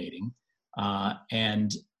incriminating.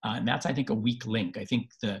 And that's, I think, a weak link. I think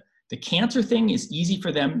the cancer thing is easy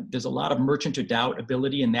for them. There's a lot of merchant or doubt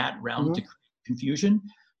ability in that realm to create confusion.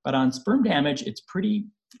 But on sperm damage, it's pretty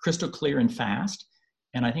crystal clear and fast.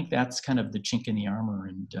 And I think that's kind of the chink in the armor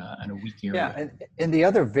and a weak area. Yeah, and the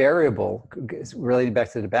other variable relating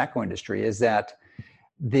back to the tobacco industry is that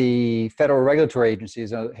the federal regulatory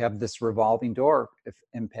agencies have this revolving door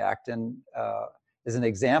impact. And as an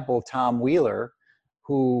example, Tom Wheeler,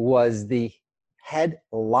 who was the head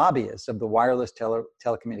lobbyist of the wireless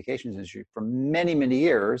telecommunications industry for many, many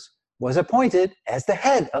years, was appointed as the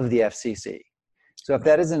head of the FCC. So if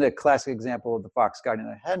that isn't a classic example of the fox guarding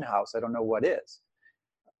the hen house, I don't know what is.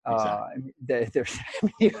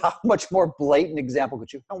 Exactly. How much more blatant example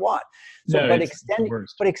could you want? So, no,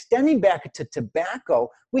 but extending back to tobacco,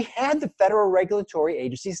 we had the federal regulatory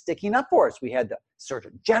agencies sticking up for us. We had the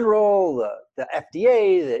Surgeon General, the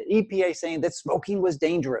FDA, the EPA saying that smoking was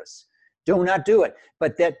dangerous. Do not do it.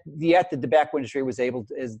 But yet the tobacco industry was able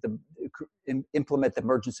to implement the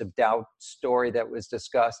emergence of doubt story that was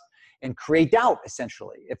discussed and create doubt,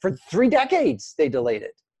 essentially. For 3 decades, they delayed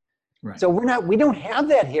it. Right. So we don't have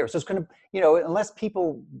that here. So it's going to, unless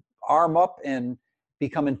people arm up and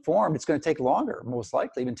become informed, it's going to take longer, most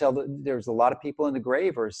likely, until there's a lot of people in the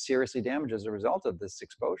grave or seriously damaged as a result of this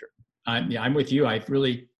exposure. I'm with you. I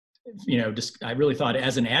really thought,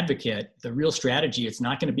 as an advocate, the real strategy, it's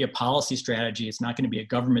not going to be a policy strategy. It's not going to be a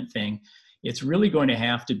government thing. It's really going to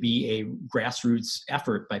have to be a grassroots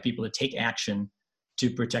effort by people to take action to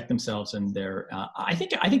protect themselves and their. I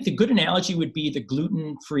think the good analogy would be the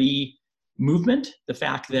gluten-free movement. The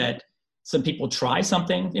fact that some people try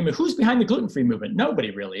something. I mean, who's behind the gluten-free movement? Nobody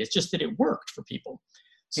really. It's just that it worked for people.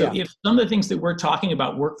 So if some of the things that we're talking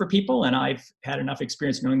about work for people, and I've had enough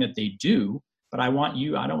experience knowing that they do, but I don't want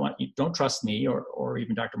you, don't trust me or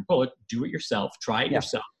even Dr. McCullough, do it yourself, try it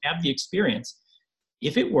yourself, have the experience.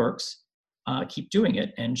 If it works, keep doing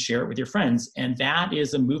it and share it with your friends. And that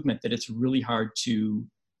is a movement that it's really hard to,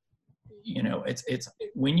 it's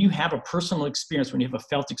when you have a personal experience, when you have a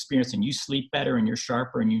felt experience and you sleep better and you're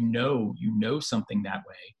sharper and you know something that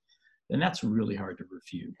way, then that's really hard to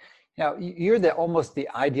refute. Now, you're almost the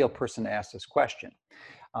ideal person to ask this question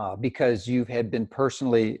because you've been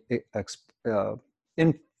personally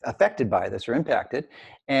affected by this or impacted,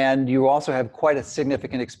 and you also have quite a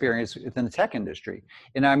significant experience within the tech industry.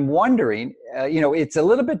 And I'm wondering, it's a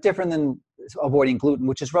little bit different than avoiding gluten,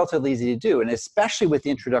 which is relatively easy to do, and especially with the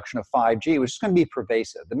introduction of 5G, which is going to be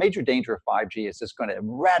pervasive. The major danger of 5G is it's going to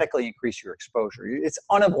radically increase your exposure. It's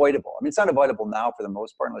unavoidable. I mean, it's unavoidable now for the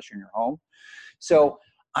most part, unless you're in your home. So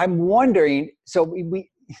I'm wondering,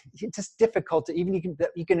 it's just difficult to even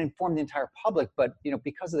you can inform the entire public, but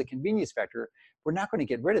because of the convenience factor, we're not going to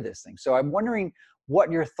get rid of this thing. So I'm wondering what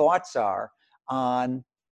your thoughts are on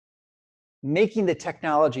making the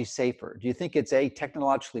technology safer. Do you think it's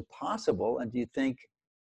technologically possible, and do you think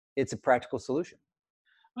it's a practical solution?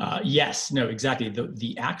 Yes, no, exactly.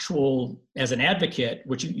 The actual, as an advocate,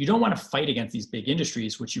 which you don't want to fight against these big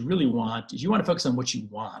industries. What you really want is you want to focus on what you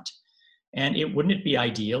want. And wouldn't it be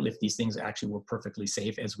ideal if these things actually were perfectly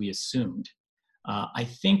safe as we assumed? I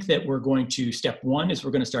think that step one is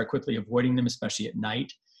we're going to start quickly avoiding them, especially at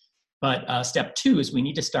night. But step two is we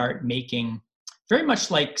need to start making, very much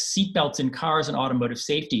like seatbelts in cars and automotive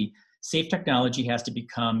safety, safe technology has to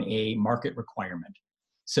become a market requirement.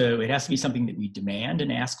 So it has to be something that we demand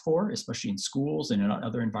and ask for, especially in schools and in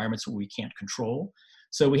other environments where we can't control.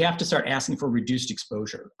 So we have to start asking for reduced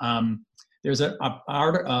exposure. There's a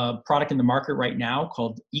product in the market right now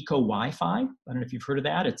called Eco Wi-Fi. I don't know if you've heard of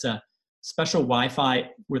that. It's a special Wi-Fi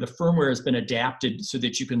where the firmware has been adapted so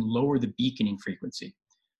that you can lower the beaconing frequency.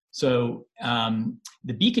 So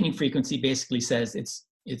the beaconing frequency basically says it's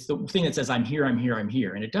the thing that says I'm here, I'm here, I'm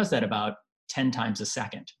here, and it does that about 10 times a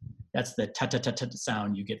second. That's the ta-ta-ta-ta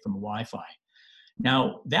sound you get from a Wi-Fi.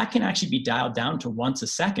 Now that can actually be dialed down to once a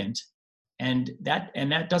second. And that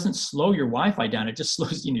doesn't slow your Wi-Fi down. It just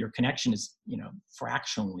slows, your connection is,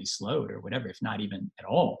 fractionally slowed or whatever, if not even at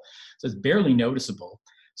all. So it's barely noticeable.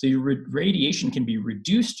 So your radiation can be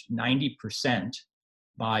reduced 90%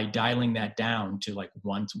 by dialing that down to like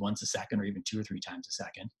once a second, or even 2 or 3 times a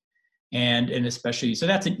second. And especially, so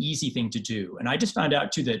that's an easy thing to do. And I just found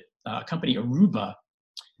out too that company Aruba,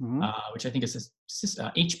 which I think is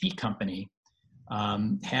a HP company,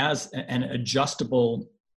 has an adjustable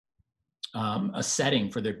a setting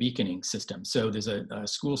for their beaconing system. So there's a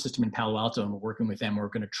school system in Palo Alto, and we're working with them. We're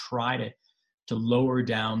going to try to lower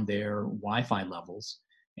down their Wi-Fi levels,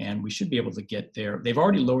 and we should be able to get there. They've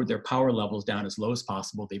already lowered their power levels down as low as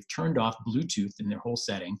possible. They've turned off Bluetooth in their whole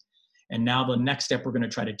setting. And now the next step we're going to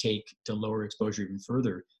try to take to lower exposure even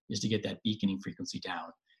further is to get that beaconing frequency down.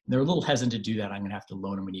 And they're a little hesitant to do that. I'm going to have to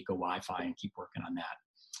loan them an Eco Wi-Fi and keep working on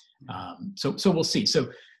that. So we'll see. So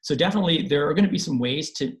definitely there are going to be some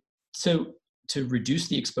ways to reduce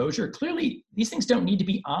the exposure. Clearly, these things don't need to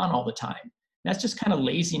be on all the time. That's just kind of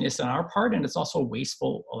laziness on our part, and it's also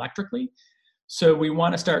wasteful electrically. So we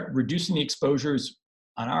want to start reducing the exposures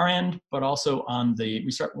on our end, but also want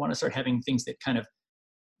to start having things that kind of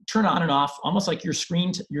turn on and off, almost like your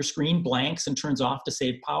screen blanks and turns off to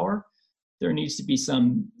save power. There needs to be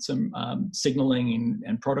some signaling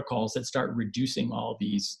and protocols that start reducing all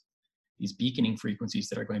these beaconing frequencies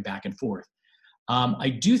that are going back and forth. I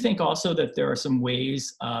do think also that there are some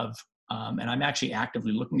ways of, and I'm actually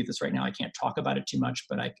actively looking at this right now. I can't talk about it too much,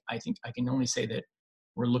 but I think I can only say that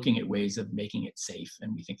we're looking at ways of making it safe,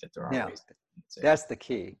 and we think that there are ways to make it safe. That's the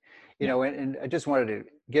key. And I just wanted to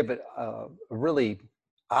give it a really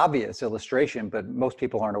obvious illustration, but most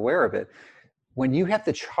people aren't aware of it. When you have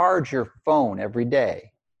to charge your phone every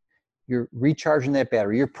day, you're recharging that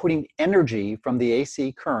battery, you're putting energy from the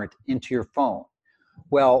AC current into your phone.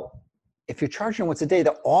 Well, if you're charging once a day,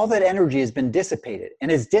 all that energy has been dissipated, and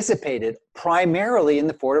is dissipated primarily in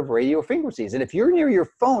the form of radio frequencies. And if you're near your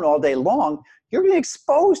phone all day long, you're being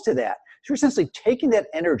exposed to that. So you're essentially taking that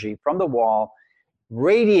energy from the wall,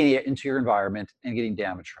 radiating it into your environment, and getting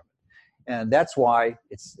damage from it. And that's why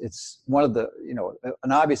it's one of the,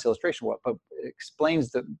 an obvious illustration, but it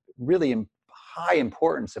explains the really high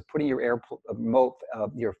importance of putting your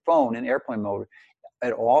phone in airplane mode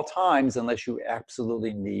at all times, unless you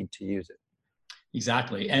absolutely need to use it.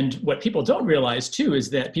 Exactly. And what people don't realize too is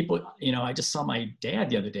that people, I just saw my dad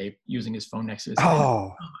the other day using his phone next to his head.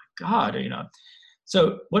 Oh my God,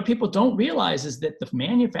 So what people don't realize is that the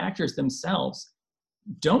manufacturers themselves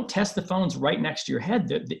don't test the phones right next to your head.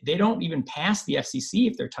 They don't even pass the FCC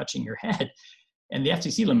if they're touching your head, and the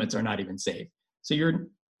FCC limits are not even safe. So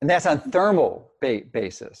and that's on thermal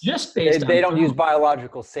basis. Just based on they don't use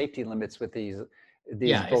biological safety limits with these.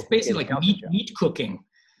 Yeah, it's basically like meat cooking.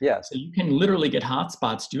 Yes. So you can literally get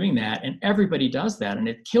hotspots doing that, and everybody does that. And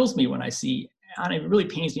it kills me when I see and it really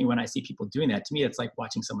pains me when I see people doing that. To me, it's like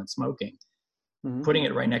watching someone smoking, putting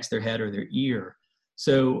it right next to their head or their ear.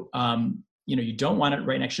 So, you don't want it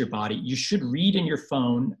right next to your body. You should read in your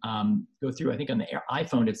phone, go through, I think on the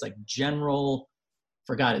iPhone, it's like general,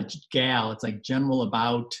 it's GAL, it's like general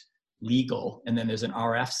about legal. And then there's an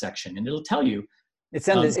RF section and it'll tell you. It's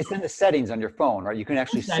in the settings on your phone, right? You can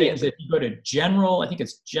actually see it. If you go to general, I think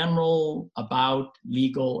it's general, about,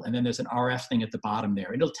 legal, and then there's an RF thing at the bottom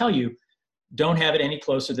there. It'll tell you, don't have it any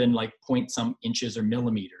closer than like point some inches or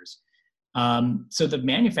millimeters. So the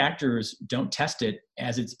manufacturers don't test it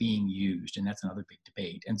as it's being used, and that's another big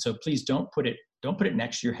debate. And so please don't put it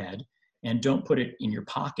next to your head, and don't put it in your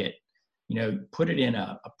pocket. Put it in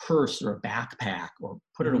a purse or a backpack, or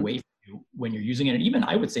put it away from you when you're using it. And even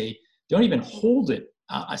I would say, don't even hold it.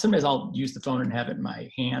 Sometimes I'll use the phone and have it in my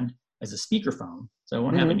hand as a speakerphone, so I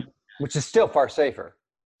won't have any. Which is still far safer.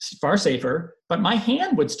 Far safer, but my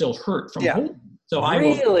hand would still hurt from holding. So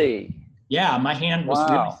yeah, my hand was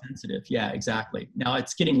really sensitive. Yeah, exactly. Now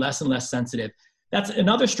it's getting less and less sensitive. That's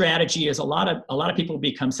another strategy. Is a lot of people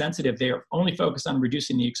become sensitive. They are only focused on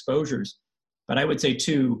reducing the exposures, but I would say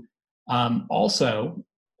too, also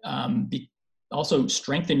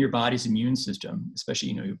strengthen your body's immune system,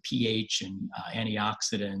 especially your pH and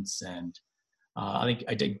antioxidants. And I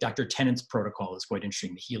think Dr. Tennant's protocol is quite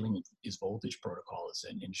interesting. The Healing is Voltage protocol is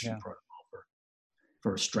an interesting protocol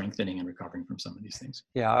for strengthening and recovering from some of these things.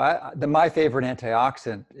 Yeah, my favorite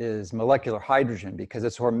antioxidant is molecular hydrogen, because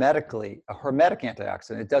it's a hermetic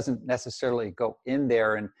antioxidant. It doesn't necessarily go in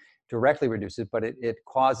there and directly reduce it, but it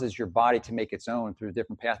causes your body to make its own through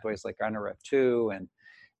different pathways like NRF2 and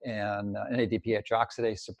NADPH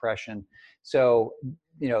oxidase suppression. So,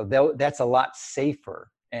 that's a lot safer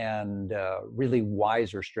and really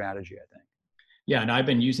wiser strategy, I think. Yeah, and I've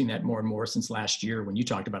been using that more and more since last year when you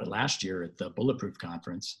talked about it last year at the Bulletproof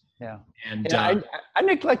Conference. Yeah, and I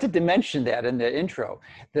neglected to mention that in the intro.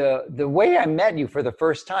 The way I met you for the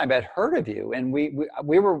first time, I'd heard of you, and we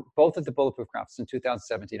were both at the Bulletproof Conference in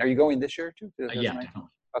 2017. Are you going this year too? Yeah, definitely.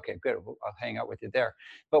 Okay, good. I'll hang out with you there.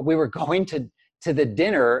 But we were going to the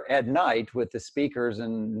dinner at night with the speakers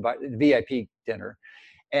and VIP dinner.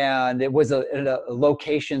 And it was a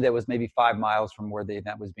location that was maybe 5 miles from where the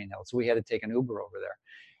event was being held. So we had to take an Uber over there.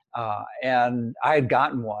 And I had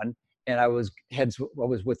gotten one, and I was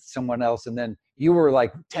with someone else. And then you were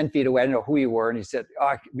like 10 feet away. I didn't know who you were. And you said,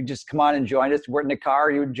 we just come on and join us. We're in the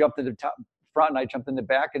car. You jumped in the front and I jumped in the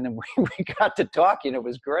back. And then we got to talking. It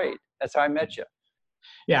was great. That's how I met you.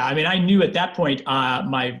 Yeah, I mean, I knew at that point,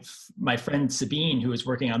 my friend Sabine, who was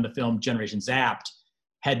working on the film Generation Zapped,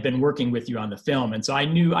 had been working with you on the film. And so I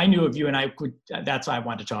knew of you, and that's why I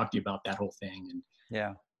wanted to talk to you about that whole thing. And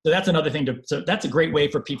yeah, so that's another thing so that's a great way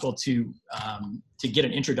for people to get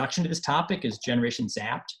an introduction to this topic, is Generation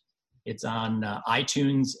Zapped. It's on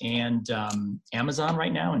iTunes and Amazon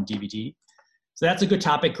right now, and DVD. So that's a good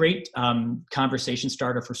topic. Great conversation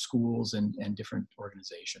starter for schools and different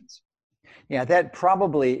organizations. Yeah, that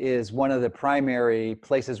probably is one of the primary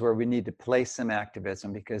places where we need to place some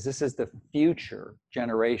activism, because this is the future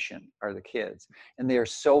generation, are the kids, and they are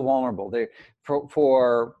so vulnerable. They,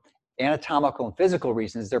 for anatomical and physical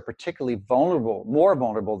reasons, they're particularly vulnerable, more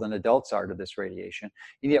vulnerable than adults are to this radiation,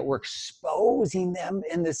 and yet we're exposing them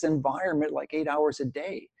in this environment like 8 hours a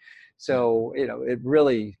day. So, it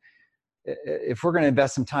really, if we're going to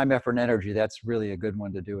invest some time, effort, and energy, that's really a good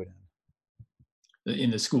one to do it in.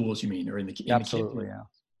 In the schools, you mean, or in the absolutely,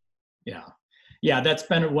 yeah. That's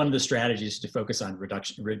been one of the strategies, to focus on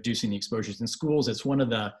reducing the exposures in schools. It's one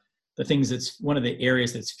of the things that's one of the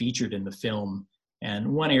areas that's featured in the film, and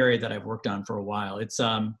one area that I've worked on for a while. It's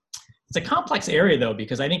a complex area though,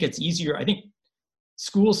 because I think it's easier. I think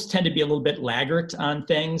schools tend to be a little bit laggard on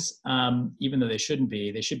things, even though they shouldn't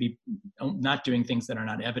be. They should be not doing things that are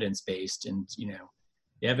not evidence based, and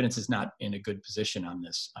the evidence is not in a good position on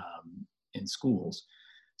this. In schools.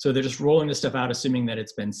 So they're just rolling this stuff out, assuming that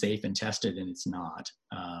it's been safe and tested, and it's not.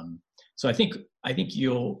 So I think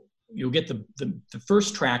you'll get the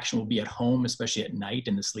first traction will be at home, especially at night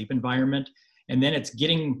in the sleep environment. And then it's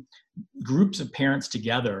getting groups of parents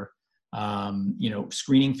together,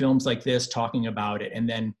 screening films like this, talking about it, and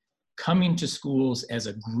then coming to schools as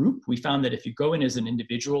a group. We found that if you go in as an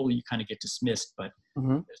individual, you kind of get dismissed, but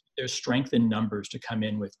there's strength in numbers to come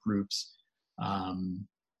in with groups.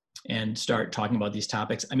 And start talking about these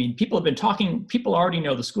topics. I mean, people already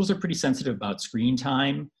know the schools are pretty sensitive about screen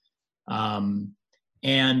time. And,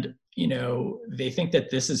 they think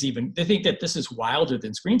that this is wilder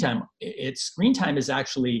than screen time. Screen time is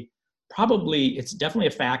actually it's definitely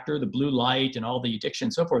a factor, the blue light and all the addiction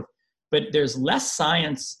and so forth, but there's less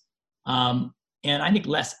science and I think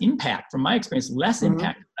less impact, from my experience, less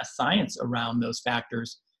impact, less science around those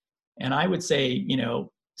factors. And I would say, you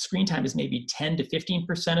know, screen time is maybe 10 to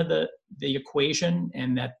 15% of the equation,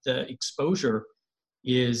 and that the exposure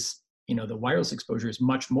is, you know, the wireless exposure is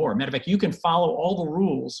much more. Matter of fact, you can follow all the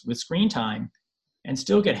rules with screen time and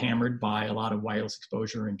still get hammered by a lot of wireless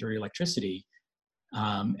exposure and dirty electricity,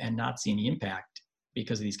 and not see any impact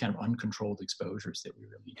because of these kind of uncontrolled exposures that we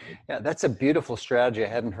really do. Yeah, that's a beautiful strategy. I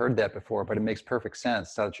hadn't heard that before, but it makes perfect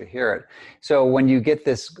sense now that you hear it. So when you get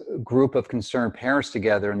this group of concerned parents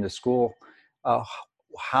together in the school,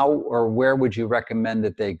 how or where would you recommend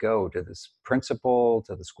that they go? To this principal,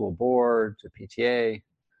 to the school board, to PTA?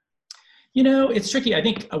 You know, it's tricky. I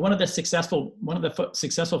think one of the successful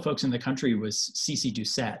folks in the country was Cece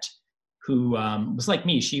Doucette, who was like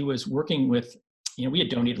me. She was working with, you know, we had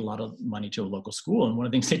donated a lot of money to a local school, and one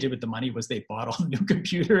of the things they did with the money was they bought all the new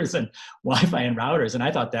computers and Wi-Fi and routers, and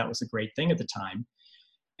I thought that was a great thing at the time.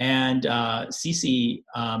 And Cece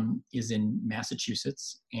is in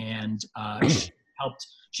Massachusetts, and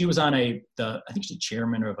she was on I think she's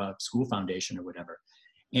chairman of a school foundation or whatever.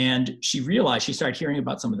 And she realized, she started hearing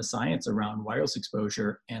about some of the science around wireless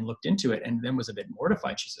exposure and looked into it, and then was a bit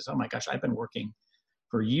mortified. She says, oh my gosh, I've been working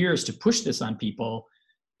for years to push this on people,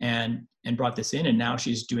 and brought this in, and now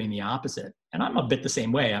she's doing the opposite. And I'm a bit the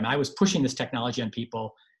same way. I mean, I was pushing this technology on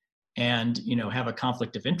people and, you know, have a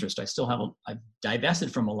conflict of interest. I still have I've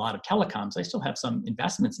divested from a lot of telecoms. I still have some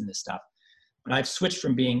investments in this stuff, but I've switched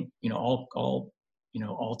from being, you know,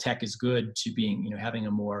 all tech is good, to being, you know, having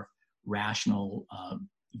a more rational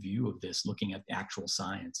view of this, looking at the actual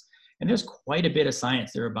science. And there's quite a bit of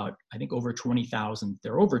science. There are about, I think, over 20,000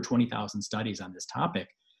 studies on this topic.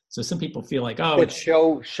 So some people feel like, oh, that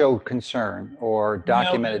show concern or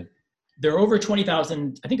documented. You know, there are over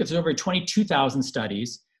 20,000, I think it's over 22,000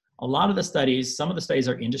 studies. A lot of the studies, some of the studies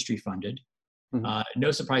are industry funded.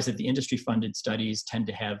 No surprise that the industry funded studies tend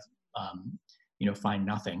to have, you know, find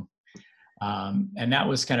nothing. And that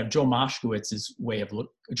was kind of Joe Moshkowitz's way of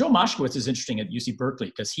look. Joe Moshkowitz is interesting at UC Berkeley,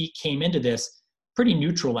 because he came into this pretty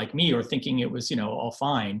neutral like me, or thinking it was, you know, all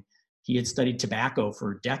fine. He had studied tobacco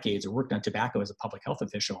for decades, or worked on tobacco as a public health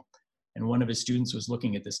official. And one of his students was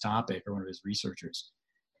looking at this topic, or one of his researchers.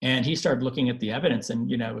 And he started looking at the evidence, and,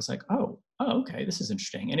 you know, it was like, oh, okay, this is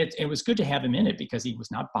interesting. And it was good to have him in it, because he was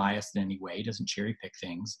not biased in any way. He doesn't cherry pick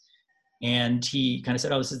things. And he kind of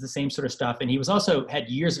said, oh, this is the same sort of stuff. And he was also had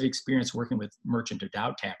years of experience working with merchant of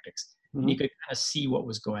doubt tactics. And he could kind of see what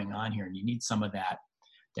was going on here. And you need some of that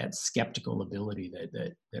skeptical ability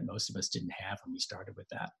that most of us didn't have when we started with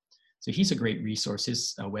that. So he's a great resource.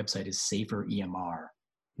 His website is saferemr.com,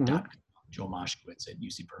 Joe Moshkowitz at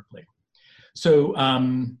UC Berkeley. So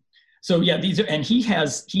yeah, and he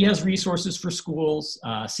has resources for schools.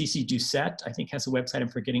 Cece Doucette, I think, has a website. I'm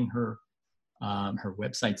forgetting her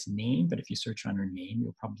website's name, but if you search on her name,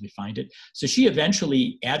 you'll probably find it. So she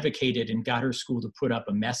eventually advocated and got her school to put up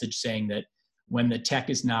a message saying that when the tech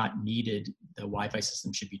is not needed, the Wi-Fi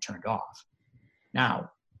system should be turned off. Now,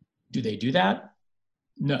 do they do that?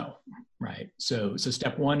 No, right? So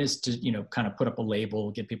step one is to, you know, kind of put up a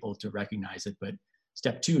label, get people to recognize it. But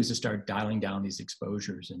step two is to start dialing down these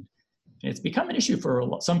exposures. And it's become an issue for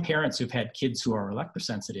some parents who've had kids who are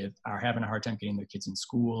electrosensitive, are having a hard time getting their kids in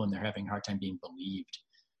school, and they're having a hard time being believed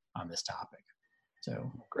on this topic.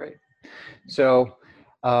 So great. So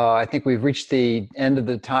I think we've reached the end of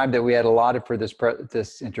the time that we had allotted for this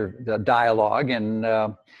dialogue.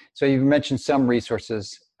 And so you've mentioned some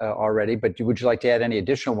resources already, but would you like to add any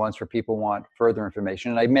additional ones for people who want further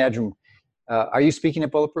information? And I imagine, are you speaking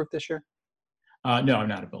at Bulletproof this year? No, I'm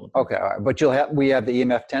not at Bulletproof. Okay, all right. But we have the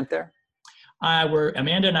EMF tent there?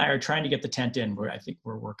 Amanda and I are trying to get the tent in. I think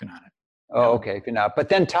we're working on it. Oh, okay. If you're not, but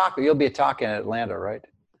then you'll be at Talk in Atlanta, right?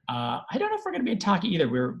 I don't know if we're going to be in Talk either.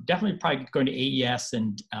 We're definitely probably going to AES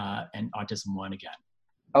and Autism One again.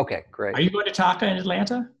 Okay, great. Are you going to Talk in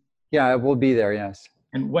Atlanta? Yeah, we'll be there. Yes.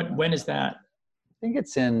 And when is that? I think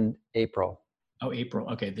it's in April. Oh, April.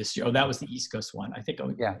 Okay, this year. Oh, that was the East Coast one. I think.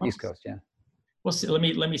 Yeah, East Coast. Yeah. We'll see. Let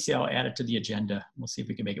me see. I'll add it to the agenda. We'll see if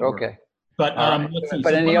we can make it work. Okay. But let's see.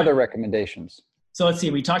 But any other recommendations? So let's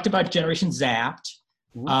see. We talked about Generation Zapped.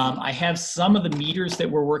 I have some of the meters that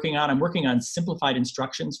we're working on. I'm working on simplified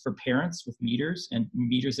instructions for parents with meters, and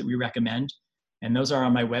meters that we recommend. And those are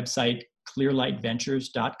on my website,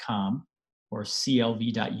 clearlightventures.com or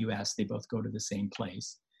clv.us. They both go to the same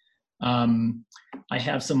place. I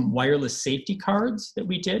have some wireless safety cards that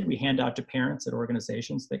we hand out to parents at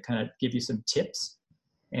organizations that kind of give you some tips.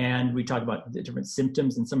 And we talk about the different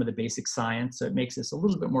symptoms and some of the basic science. So it makes this a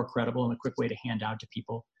little bit more credible and a quick way to hand out to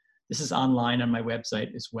people This is online on my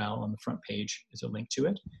website as well. On the front page is a link to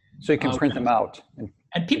it. So you can print them out.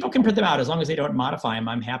 And people can print them out as long as they don't modify them.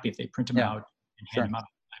 I'm happy if they print them out and hand them out.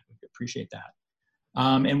 I would appreciate that.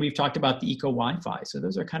 And we've talked about the eco Wi-Fi. So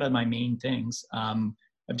those are kind of my main things.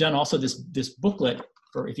 I've done also this booklet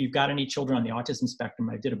for if you've got any children on the autism spectrum.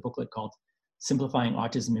 I did a booklet called Simplifying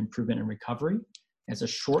Autism Improvement and Recovery. It's a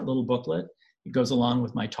short little booklet. It goes along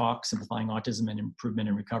with my talk, Simplifying Autism and Improvement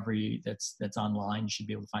and Recovery. That's online. You should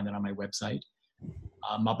be able to find that on my website.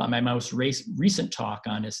 My most recent talk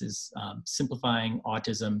on this is Simplifying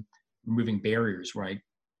Autism, Removing Barriers, where I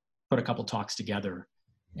put a couple talks together.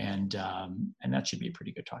 And that should be a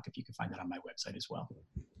pretty good talk if you can find that on my website as well.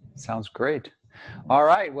 Sounds great. All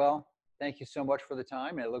right. Well, thank you so much for the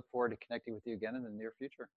time. And I look forward to connecting with you again in the near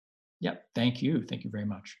future. Yep. Thank you. Thank you very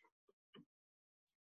much.